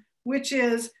action, which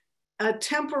is a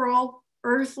temporal,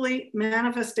 earthly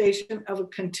manifestation of a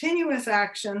continuous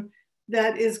action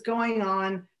that is going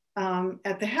on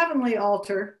at the heavenly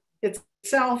altar,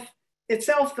 itself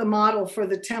the model for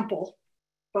the temple,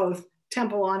 both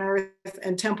temple on earth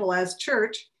and temple as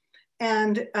church,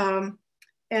 and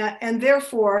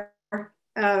therefore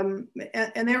there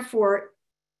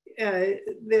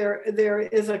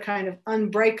is a kind of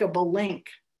unbreakable link.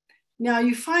 Now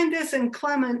you find this in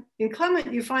Clement. In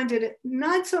Clement, you find it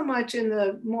not so much in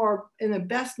the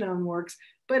best known works,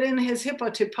 but in his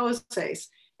Hypotyposes.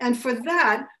 And for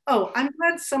that, I'm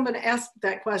glad somebody asked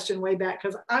that question way back,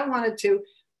 because I wanted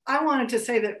to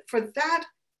say that for that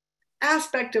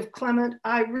aspect of Clement,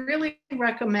 I really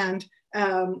recommend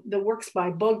the works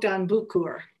by Bogdan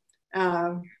Bucur,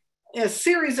 a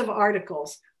series of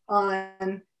articles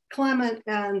on Clement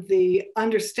and the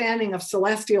understanding of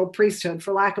celestial priesthood,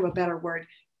 for lack of a better word.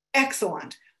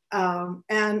 Excellent.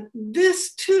 And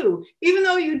this too, even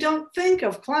though you don't think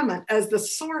of Clement as the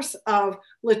source of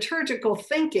liturgical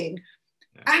thinking,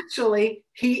 actually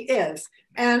he is.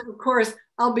 And of course,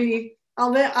 I'll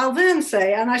then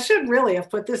say, and I should really have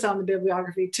put this on the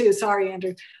bibliography too, sorry,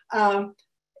 Andrew,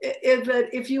 is that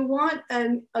if you want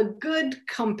a good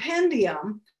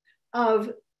compendium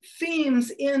of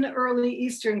themes in early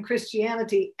Eastern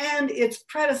Christianity and its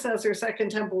predecessor,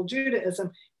 Second Temple Judaism,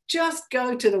 just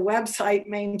go to the website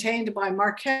maintained by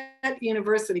Marquette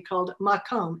University called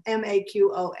Maqom,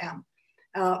 M-A-Q-O-M,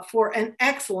 for an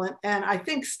excellent and I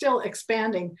think still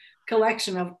expanding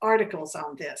collection of articles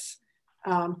on this.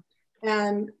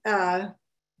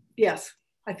 Yes,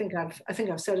 I think I've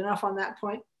said enough on that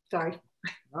point. Sorry.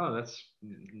 Oh, that's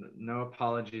no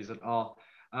apologies at all.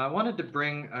 I wanted to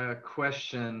bring a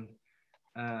question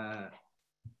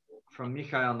from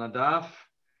Mikhail Nadav,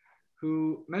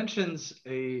 who mentions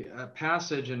a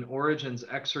passage in Origen's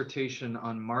exhortation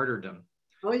on martyrdom.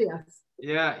 Oh, yes.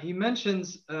 Yeah, he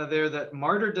mentions there that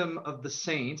martyrdom of the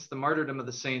saints,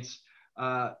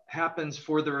 happens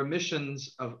for the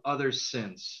remissions of other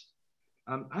sins.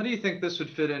 How do you think this would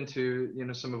fit into,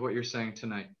 some of what you're saying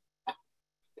tonight?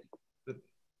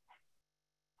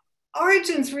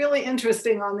 Origen's really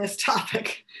interesting on this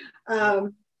topic.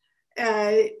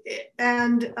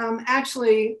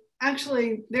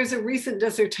 Actually, there's a recent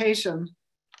dissertation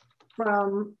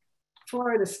from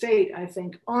Florida State, I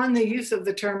think, on the use of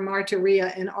the term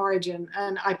martyria in Origen.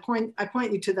 And I point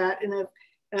you to that. And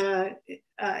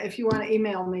if you want to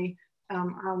email me,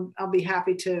 I'll be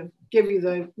happy to give you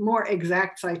the more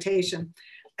exact citation.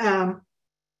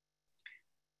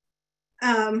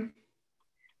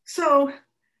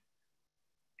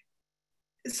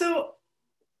 So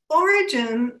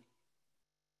Origen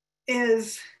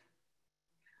is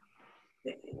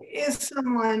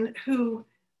someone who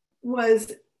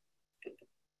was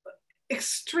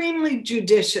extremely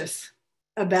judicious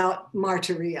about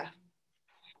Martyria.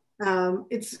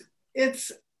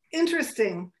 It's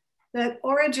interesting that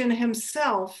Origen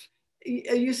himself,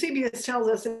 Eusebius tells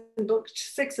us in book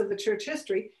 6 of the church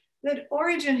history, that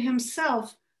Origen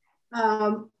himself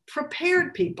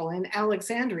prepared people in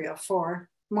Alexandria for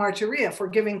Martyria, for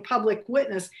giving public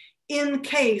witness in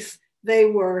case they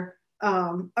were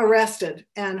arrested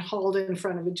and hauled in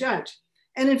front of a judge.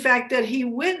 And in fact, that he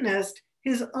witnessed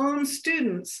his own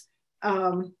students'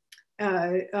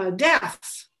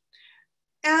 deaths.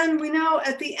 And we know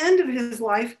at the end of his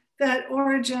life that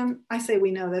Origen, I say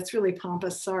we know, that's really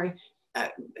pompous, sorry.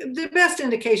 The best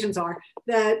indications are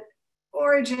that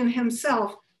Origen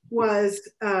himself was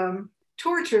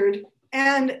tortured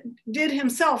and did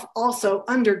himself also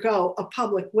undergo a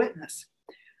public witness.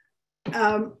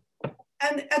 And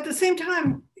at the same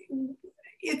time,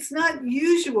 it's not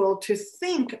usual to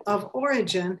think of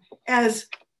Origen as,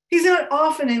 he's not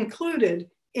often included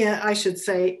in, I should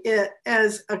say,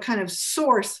 as a kind of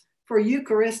source for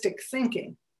Eucharistic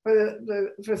thinking,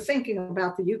 for thinking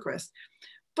about the Eucharist.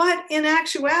 But in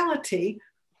actuality,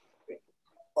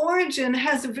 Origen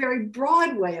has a very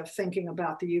broad way of thinking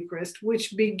about the Eucharist,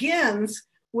 which begins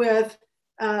with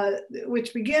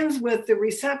the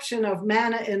reception of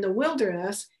manna in the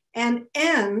wilderness and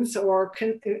ends or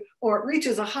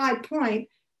reaches a high point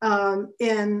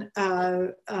in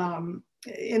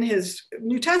his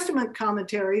New Testament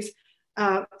commentaries,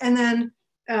 and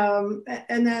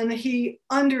then he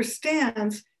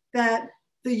understands that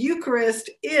the Eucharist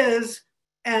is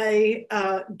a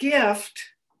gift,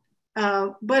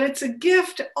 but it's a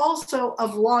gift also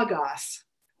of logos,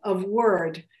 of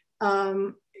word,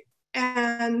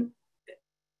 and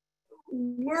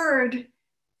word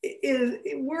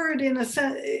in a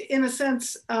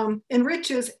sense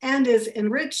enriches and is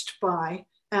enriched by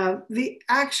the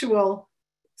actual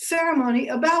ceremony,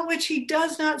 about which he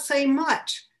does not say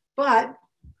much, but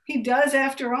he does,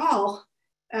 after all,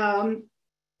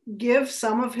 give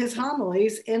some of his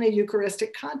homilies in a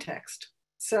Eucharistic context.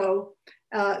 So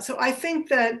I think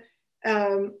that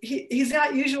he's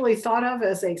not usually thought of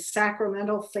as a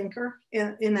sacramental thinker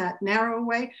in that narrow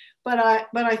way, but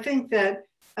I think that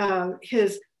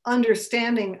his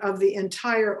understanding of the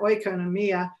entire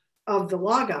oikonomia of the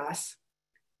Logos,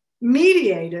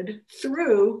 mediated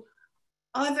through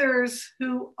others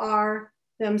who are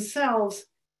themselves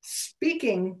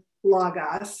speaking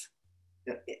Logos,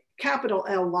 capital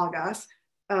L Logos,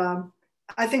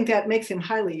 I think that makes him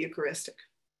highly Eucharistic.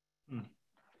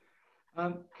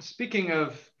 Speaking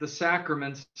of the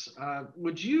sacraments,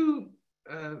 would you,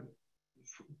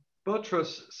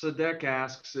 Botros Sadek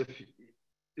asks,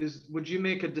 would you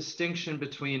make a distinction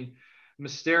between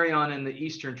mysterion in the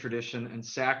Eastern tradition and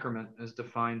sacrament as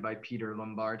defined by Peter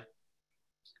Lombard?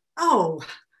 Oh,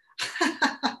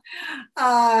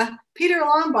 Peter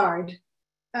Lombard.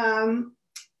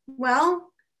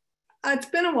 Well, it's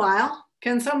been a while.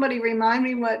 Can somebody remind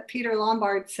me what Peter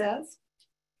Lombard says?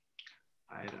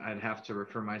 I'd have to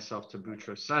refer myself to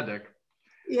Botros Sadek.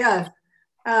 Yes.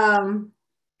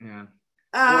 Yeah.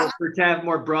 Well,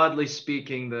 more broadly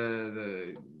speaking,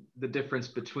 the difference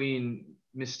between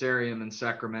mysterium and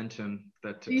sacramentum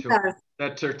that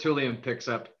Tertullian picks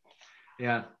up.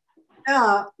 Yeah.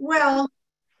 Well,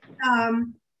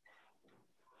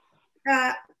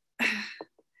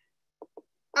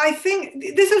 I think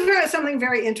this is something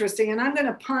very interesting, and I'm going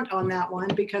to punt on that one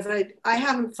because I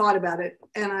haven't thought about it,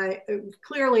 and I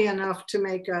clearly enough to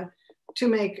make a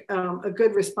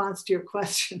good response to your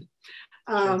question.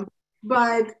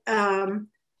 But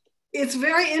it's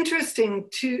very interesting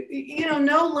to,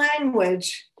 no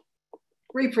language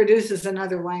reproduces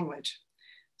another language.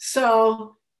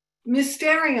 So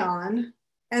mysterion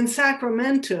and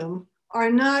sacramentum are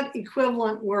not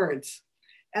equivalent words.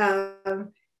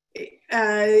 And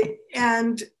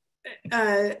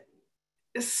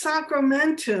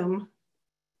sacramentum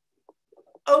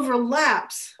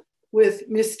overlaps with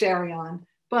mysterion,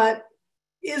 but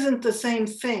isn't the same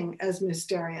thing as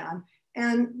mysterion,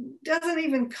 and doesn't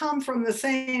even come from the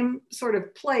same sort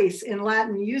of place in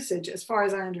Latin usage, as far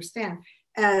as I understand,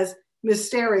 as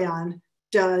mysterion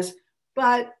does.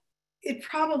 But it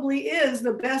probably is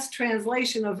the best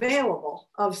translation available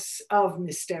of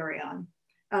mysterion.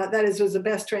 That is, was the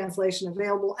best translation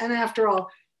available. And after all,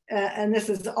 and this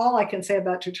is all I can say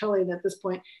about Tertullian at this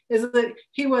point, is that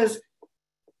he was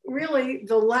really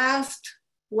the last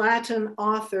Latin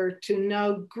author to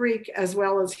know Greek as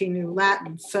well as he knew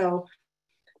Latin. So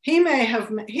he may have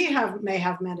meant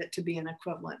it to be an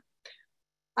equivalent.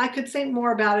 I could think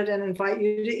more about it and invite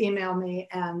you to email me,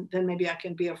 and then maybe I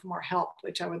can be of more help,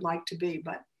 which I would like to be.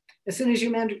 But as soon as you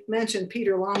mentioned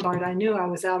Peter Lombard, I knew I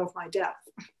was out of my depth.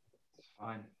 It's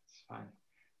fine. It's fine.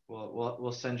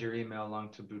 We'll send your email along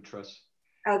to Boutros.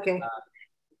 Okay.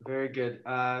 Very good.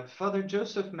 Father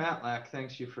Joseph Matlack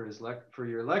thanks you for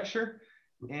your lecture,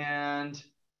 and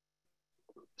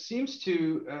seems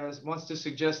to wants to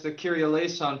suggest that Kyrie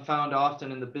eleison, found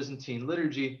often in the Byzantine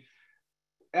liturgy,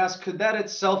 asks, could that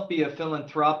itself be a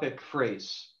philanthropic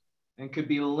phrase and could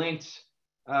be linked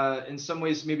in some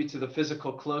ways maybe to the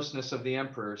physical closeness of the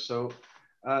emperor? So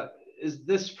is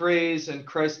this phrase and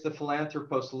Christ the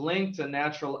philanthropos linked, a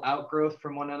natural outgrowth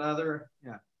from one another?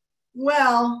 Yeah.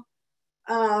 Well,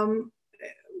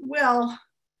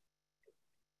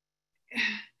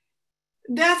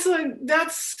 that's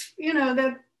you know,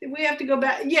 that we have to go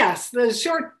back. Yes, the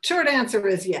short answer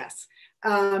is yes.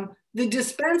 The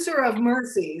dispenser of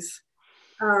mercies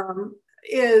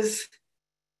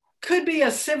could be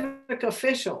a civic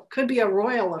official, could be a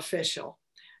royal official,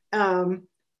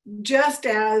 just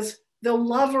as the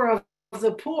lover of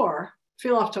the poor,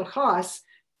 Philanthropos,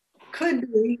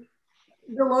 could be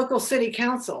the local city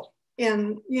council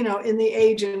in the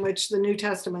age in which the New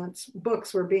Testament's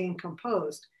books were being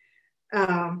composed.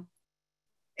 And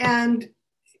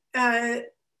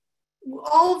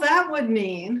all that would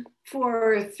mean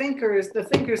for the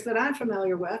thinkers that I'm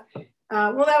familiar with,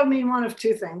 that would mean one of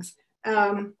two things.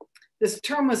 This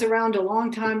term was around a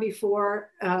long time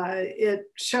before it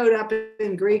showed up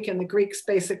in Greek, and the Greeks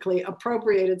basically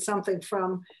appropriated something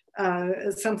from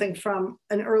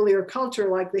an earlier culture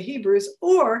like the Hebrews,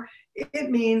 or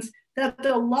it means that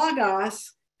the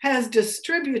Logos has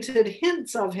distributed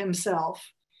hints of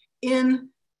himself in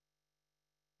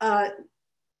the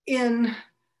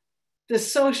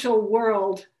social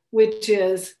world, which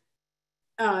is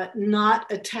not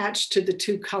attached to the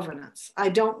two covenants. I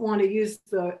don't want to use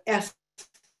the S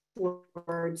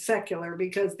word, secular,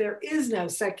 because there is no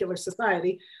secular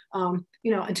society,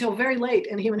 until very late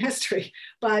in human history.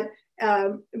 But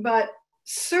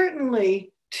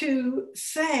certainly to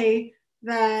say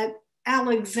that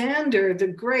Alexander the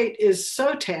Great is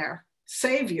soter,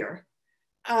 savior,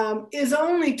 is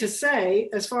only to say,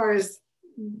 as far as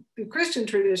the Christian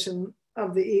tradition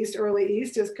of the East, early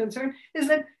East is concerned, is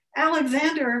that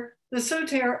Alexander the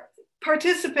soter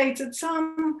participates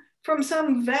from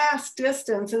some vast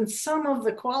distance in some of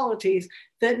the qualities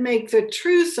that make the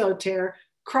true soter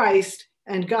Christ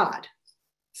and God.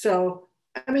 So,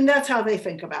 that's how they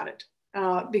think about it.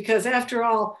 Because after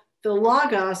all, the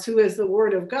Logos, who is the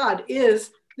word of God, is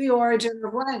the origin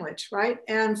of language, right?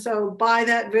 And so by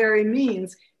that very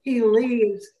means, he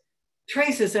leaves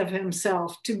traces of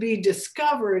himself to be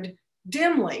discovered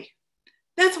dimly.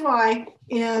 That's why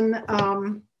in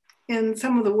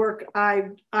some of the work I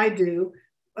do,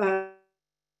 4th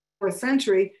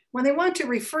century, when they want to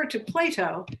refer to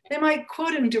Plato, they might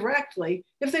quote him directly.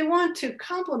 If they want to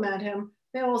compliment him,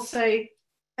 they will say,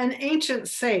 an ancient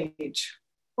sage,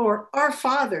 or our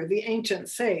father, the ancient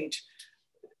sage.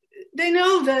 They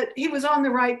know that he was on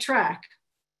the right track,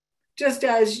 just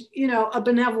as, a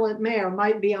benevolent mayor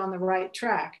might be on the right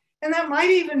track. And that might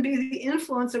even be the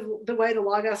influence of the way the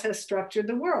Logos has structured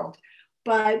the world.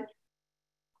 But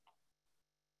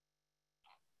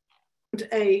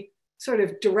a sort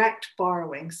of direct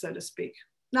borrowing, so to speak,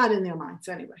 not in their minds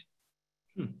anyway.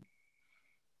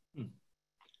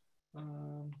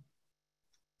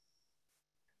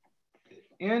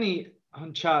 Annie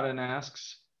Huncharan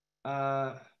asks,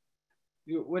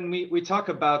 when we talk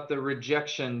about the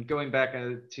rejection, going back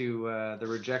to the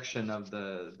rejection of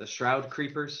the shroud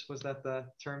creepers, was that the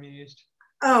term you used?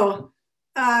 Oh,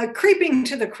 creeping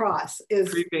to the cross is...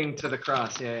 Creeping to the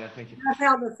cross, yeah, thank you. That's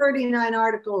how the 39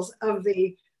 articles of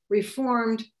the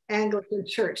Reformed Anglican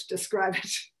Church describe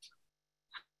it.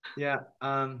 Yeah,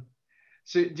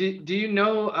 so do you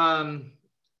know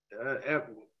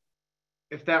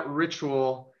if that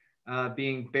ritual,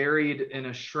 being buried in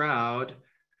a shroud,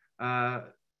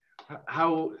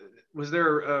 how was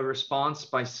there a response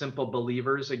by simple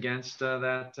believers against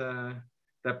that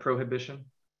prohibition?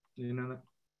 Do you know that?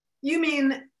 You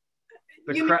mean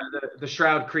the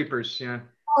shroud creepers? Yeah.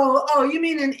 Oh, you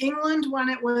mean in England when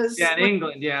it was? Yeah, in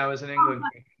England. Yeah, I was in England.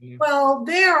 Well,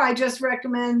 there I just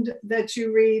recommend that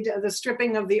you read The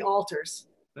Stripping of the Altars,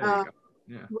 there you go.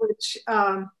 Yeah.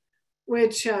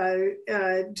 which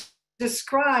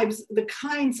describes the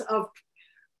kinds of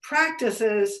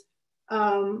practices,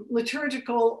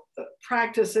 liturgical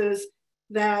practices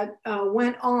that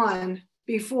went on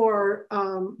before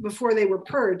they were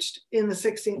purged in the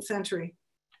 16th century.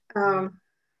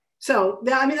 So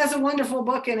that's a wonderful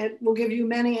book, and it will give you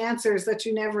many answers that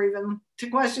to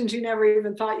questions you never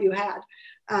even thought you had.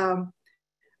 But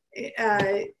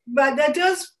that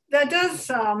does that does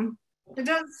it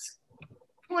does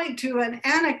point to an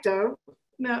anecdote.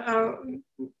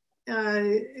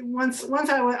 Once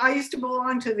I used to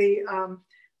belong to the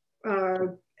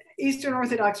Eastern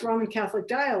Orthodox Roman Catholic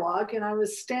Dialogue, and I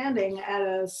was standing at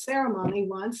a ceremony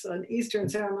once, an Eastern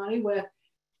ceremony, with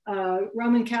a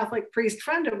Roman Catholic priest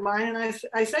friend of mine, and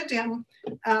I said to him,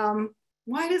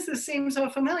 why does this seem so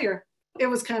familiar? It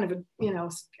was kind of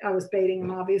I was baiting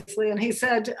him, obviously, and he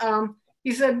said,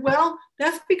 well,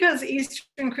 that's because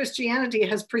Eastern Christianity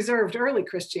has preserved early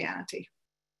Christianity,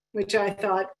 which I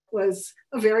thought was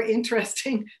a very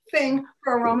interesting thing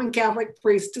for a Roman Catholic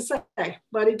priest to say,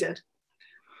 but he did.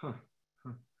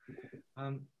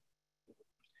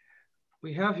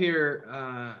 We have here,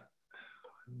 let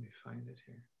me find it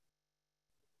here.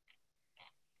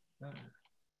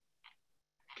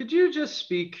 Could you just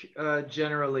speak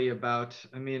generally about,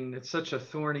 I mean, it's such a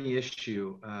thorny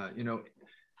issue.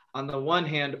 On the one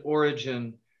hand,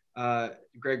 Origen,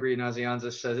 Gregory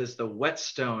Nazianzus says, is the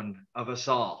whetstone of us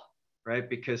all, right?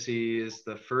 Because he is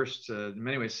the first, in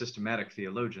many ways, systematic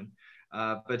theologian.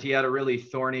 But he had a really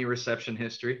thorny reception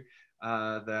history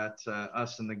that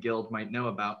us in the Guild might know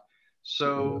about.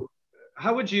 So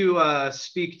how would you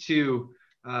speak to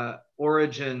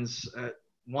Origen's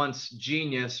once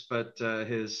genius, but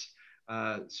his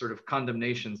sort of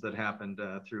condemnations that happened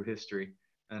through history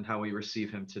and how we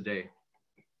receive him today?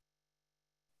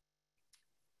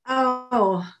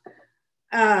 Oh,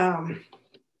 that's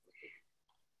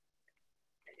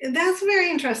a very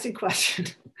interesting question.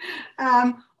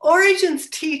 Origen's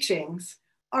teachings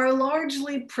are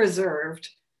largely preserved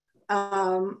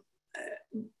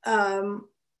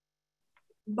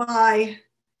by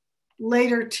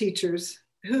later teachers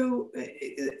who,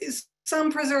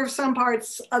 some preserve some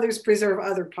parts, others preserve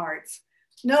other parts.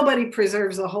 Nobody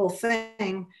preserves the whole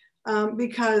thing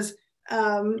because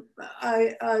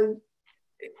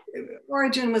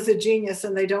Origen was a genius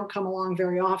and they don't come along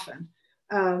very often.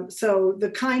 So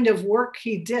the kind of work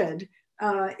he did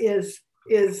is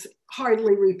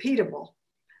hardly repeatable.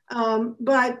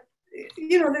 But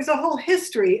there's a whole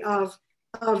history of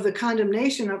the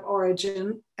condemnation of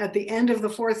Origen at the end of the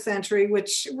 4th century,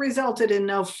 which resulted in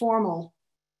no formal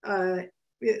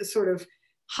sort of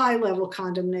high-level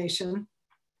condemnation.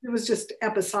 It was just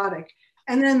episodic.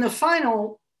 And then the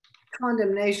final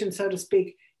condemnation, so to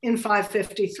speak, in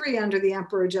 553 under the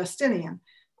Emperor Justinian.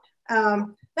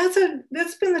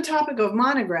 That's been the topic of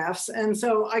monographs, and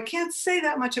so I can't say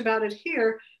that much about it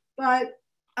here, but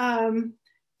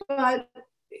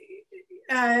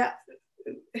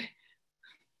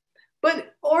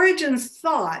Origen's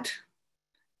thought,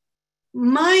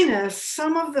 minus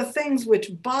some of the things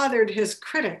which bothered his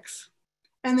critics,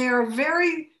 and they are a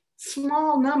very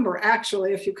small number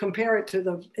actually if you compare it to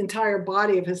the entire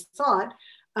body of his thought,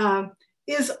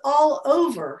 is all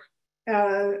over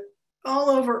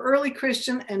early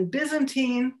Christian and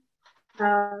Byzantine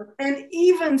and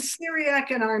even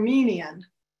Syriac and Armenian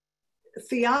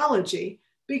theology,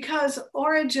 because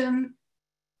Origen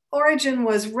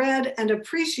was read and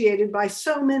appreciated by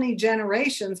so many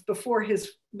generations before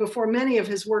many of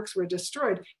his works were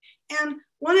destroyed. And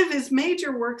one of his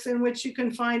major works in which you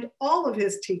can find all of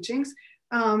his teachings,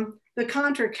 the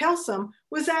Contra Celsum,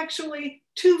 was actually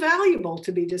too valuable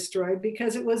to be destroyed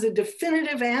because it was a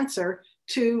definitive answer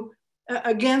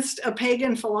against a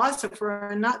pagan philosopher,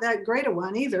 and not that great a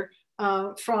one either,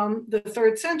 from the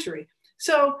 3rd century.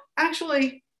 So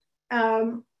actually,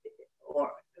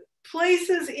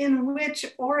 places in which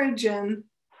Origen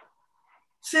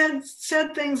said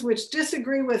things which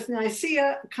disagree with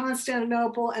Nicaea,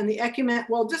 Constantinople, and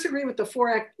disagree with the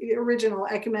 4 original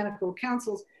ecumenical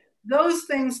councils, those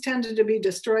things tended to be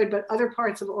destroyed, but other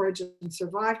parts of Origen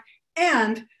survived.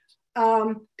 And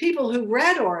people who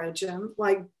read Origen,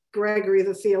 like Gregory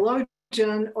the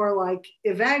theologian or like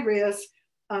Evagrius,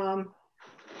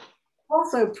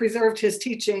 also preserved his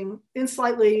teaching in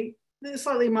slightly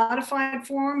modified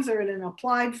forms or in an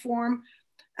applied form.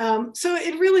 So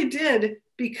it really did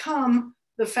become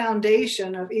the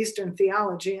foundation of Eastern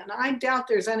theology. And I doubt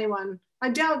there's anyone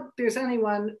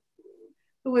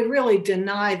who would really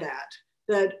deny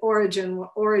that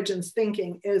Origen's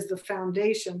thinking is the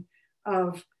foundation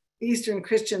of Eastern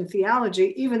Christian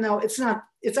theology, even though it's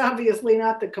obviously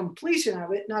not the completion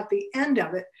of it, not the end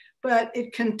of it, but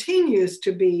it continues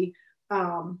to be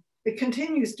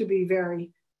very,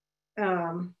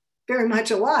 very much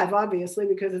alive, obviously,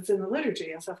 because it's in the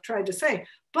liturgy, as I've tried to say.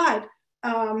 But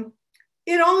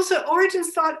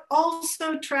Origen's thought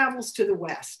also travels to the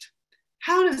West.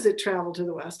 How does it travel to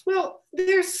the West? Well,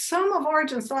 there's some of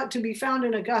Origen's thought to be found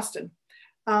in Augustine,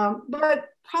 but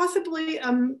possibly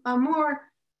a more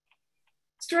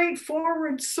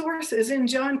straightforward source is in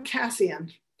John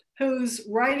Cassian, whose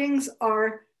writings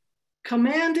are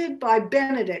commanded by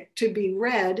Benedict to be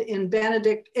read in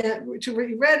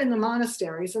the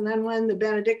monasteries. And then when the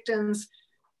Benedictines,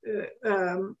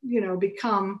 when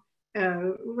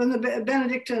the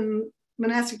Benedictine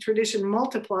monastic tradition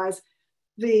multiplies,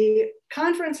 the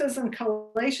conferences and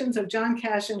collations of John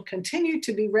Cassian continue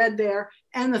to be read there,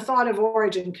 and the thought of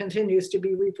Origen continues to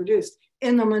be reproduced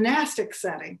in the monastic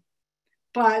setting,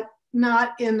 but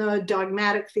not in the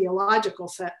dogmatic theological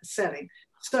setting.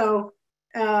 So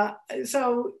it's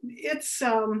so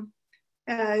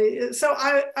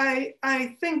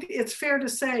I think it's fair to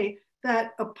say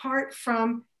that apart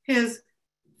from his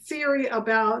theory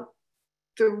about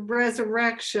the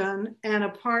resurrection and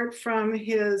apart from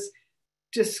his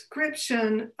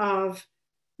description of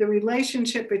the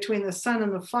relationship between the Son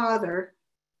and the Father,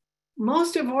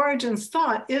 most of Origen's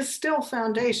thought is still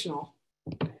foundational.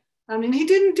 I mean, he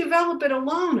didn't develop it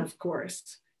alone, of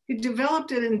course. He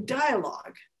developed it in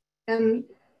dialogue. And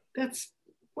that's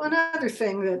one other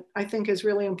thing that I think is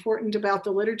really important about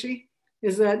the liturgy,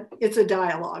 is that it's a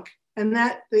dialogue, and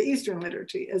that the Eastern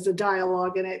liturgy is a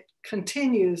dialogue, and it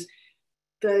continues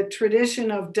the tradition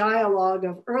of dialogue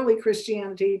of early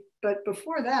Christianity, but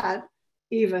before that,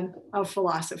 even of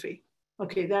philosophy.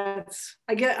 Okay, I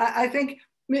think,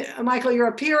 Michael, you're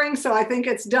appearing, so I think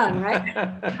it's done,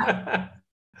 right?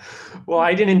 Well,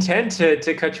 I didn't intend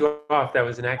to cut you off. That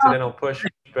was an accidental push,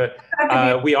 but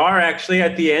we are actually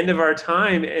at the end of our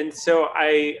time. And so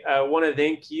I want to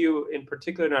thank you in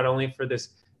particular, not only for this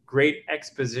great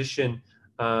exposition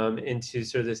into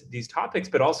sort of these topics,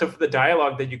 but also for the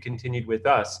dialogue that you continued with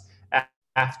us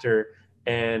after.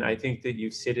 And I think that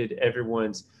you've sated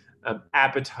everyone's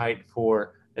appetite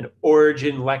for an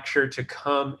Origen lecture to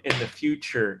come in the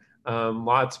future.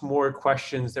 Lots more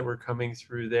questions that were coming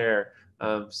through there.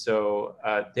 So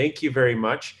thank you very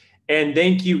much. And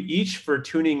thank you each for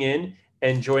tuning in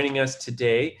and joining us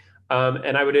today.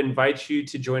 And I would invite you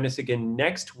to join us again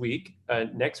next week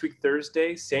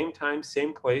Thursday, same time,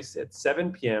 same place at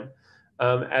 7 p.m.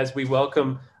 As we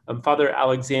welcome Father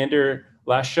Alexander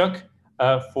Lashuk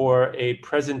for a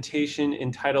presentation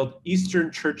entitled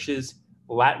Eastern Churches,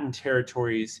 Latin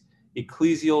Territories,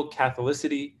 Ecclesial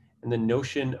Catholicity, and the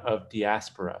Notion of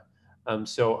Diaspora.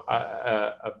 So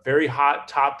a very hot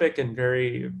topic and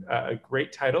very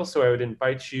great title. So I would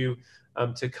invite you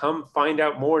to come find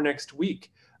out more next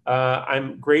week.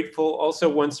 I'm grateful also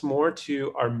once more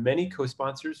to our many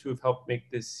co-sponsors who have helped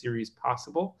make this series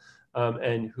possible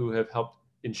and who have helped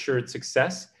ensure its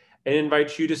success, and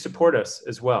invite you to support us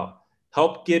as well.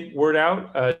 Help get word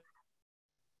out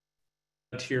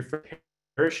to your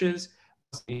parishes,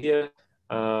 media,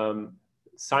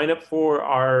 sign up for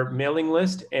our mailing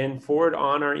list, and forward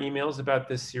on our emails about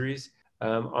this series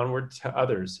onward to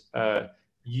others.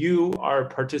 You are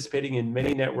participating in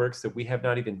many networks that we have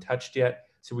not even touched yet,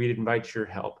 so we'd invite your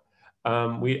help.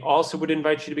 We also would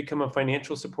invite you to become a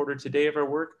financial supporter today of our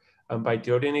work by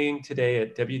donating today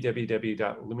at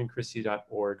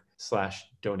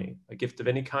www.lumenchristi.org/donate. A gift of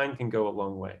any kind can go a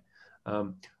long way.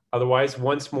 Otherwise,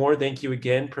 once more, thank you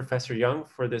again, Professor Young,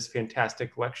 for this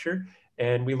fantastic lecture.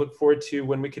 And we look forward to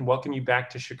when we can welcome you back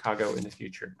to Chicago in the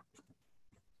future.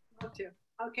 Love to.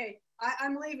 Okay,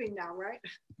 I'm leaving now, right?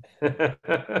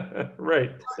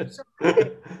 Right.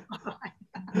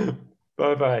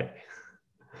 Bye-bye.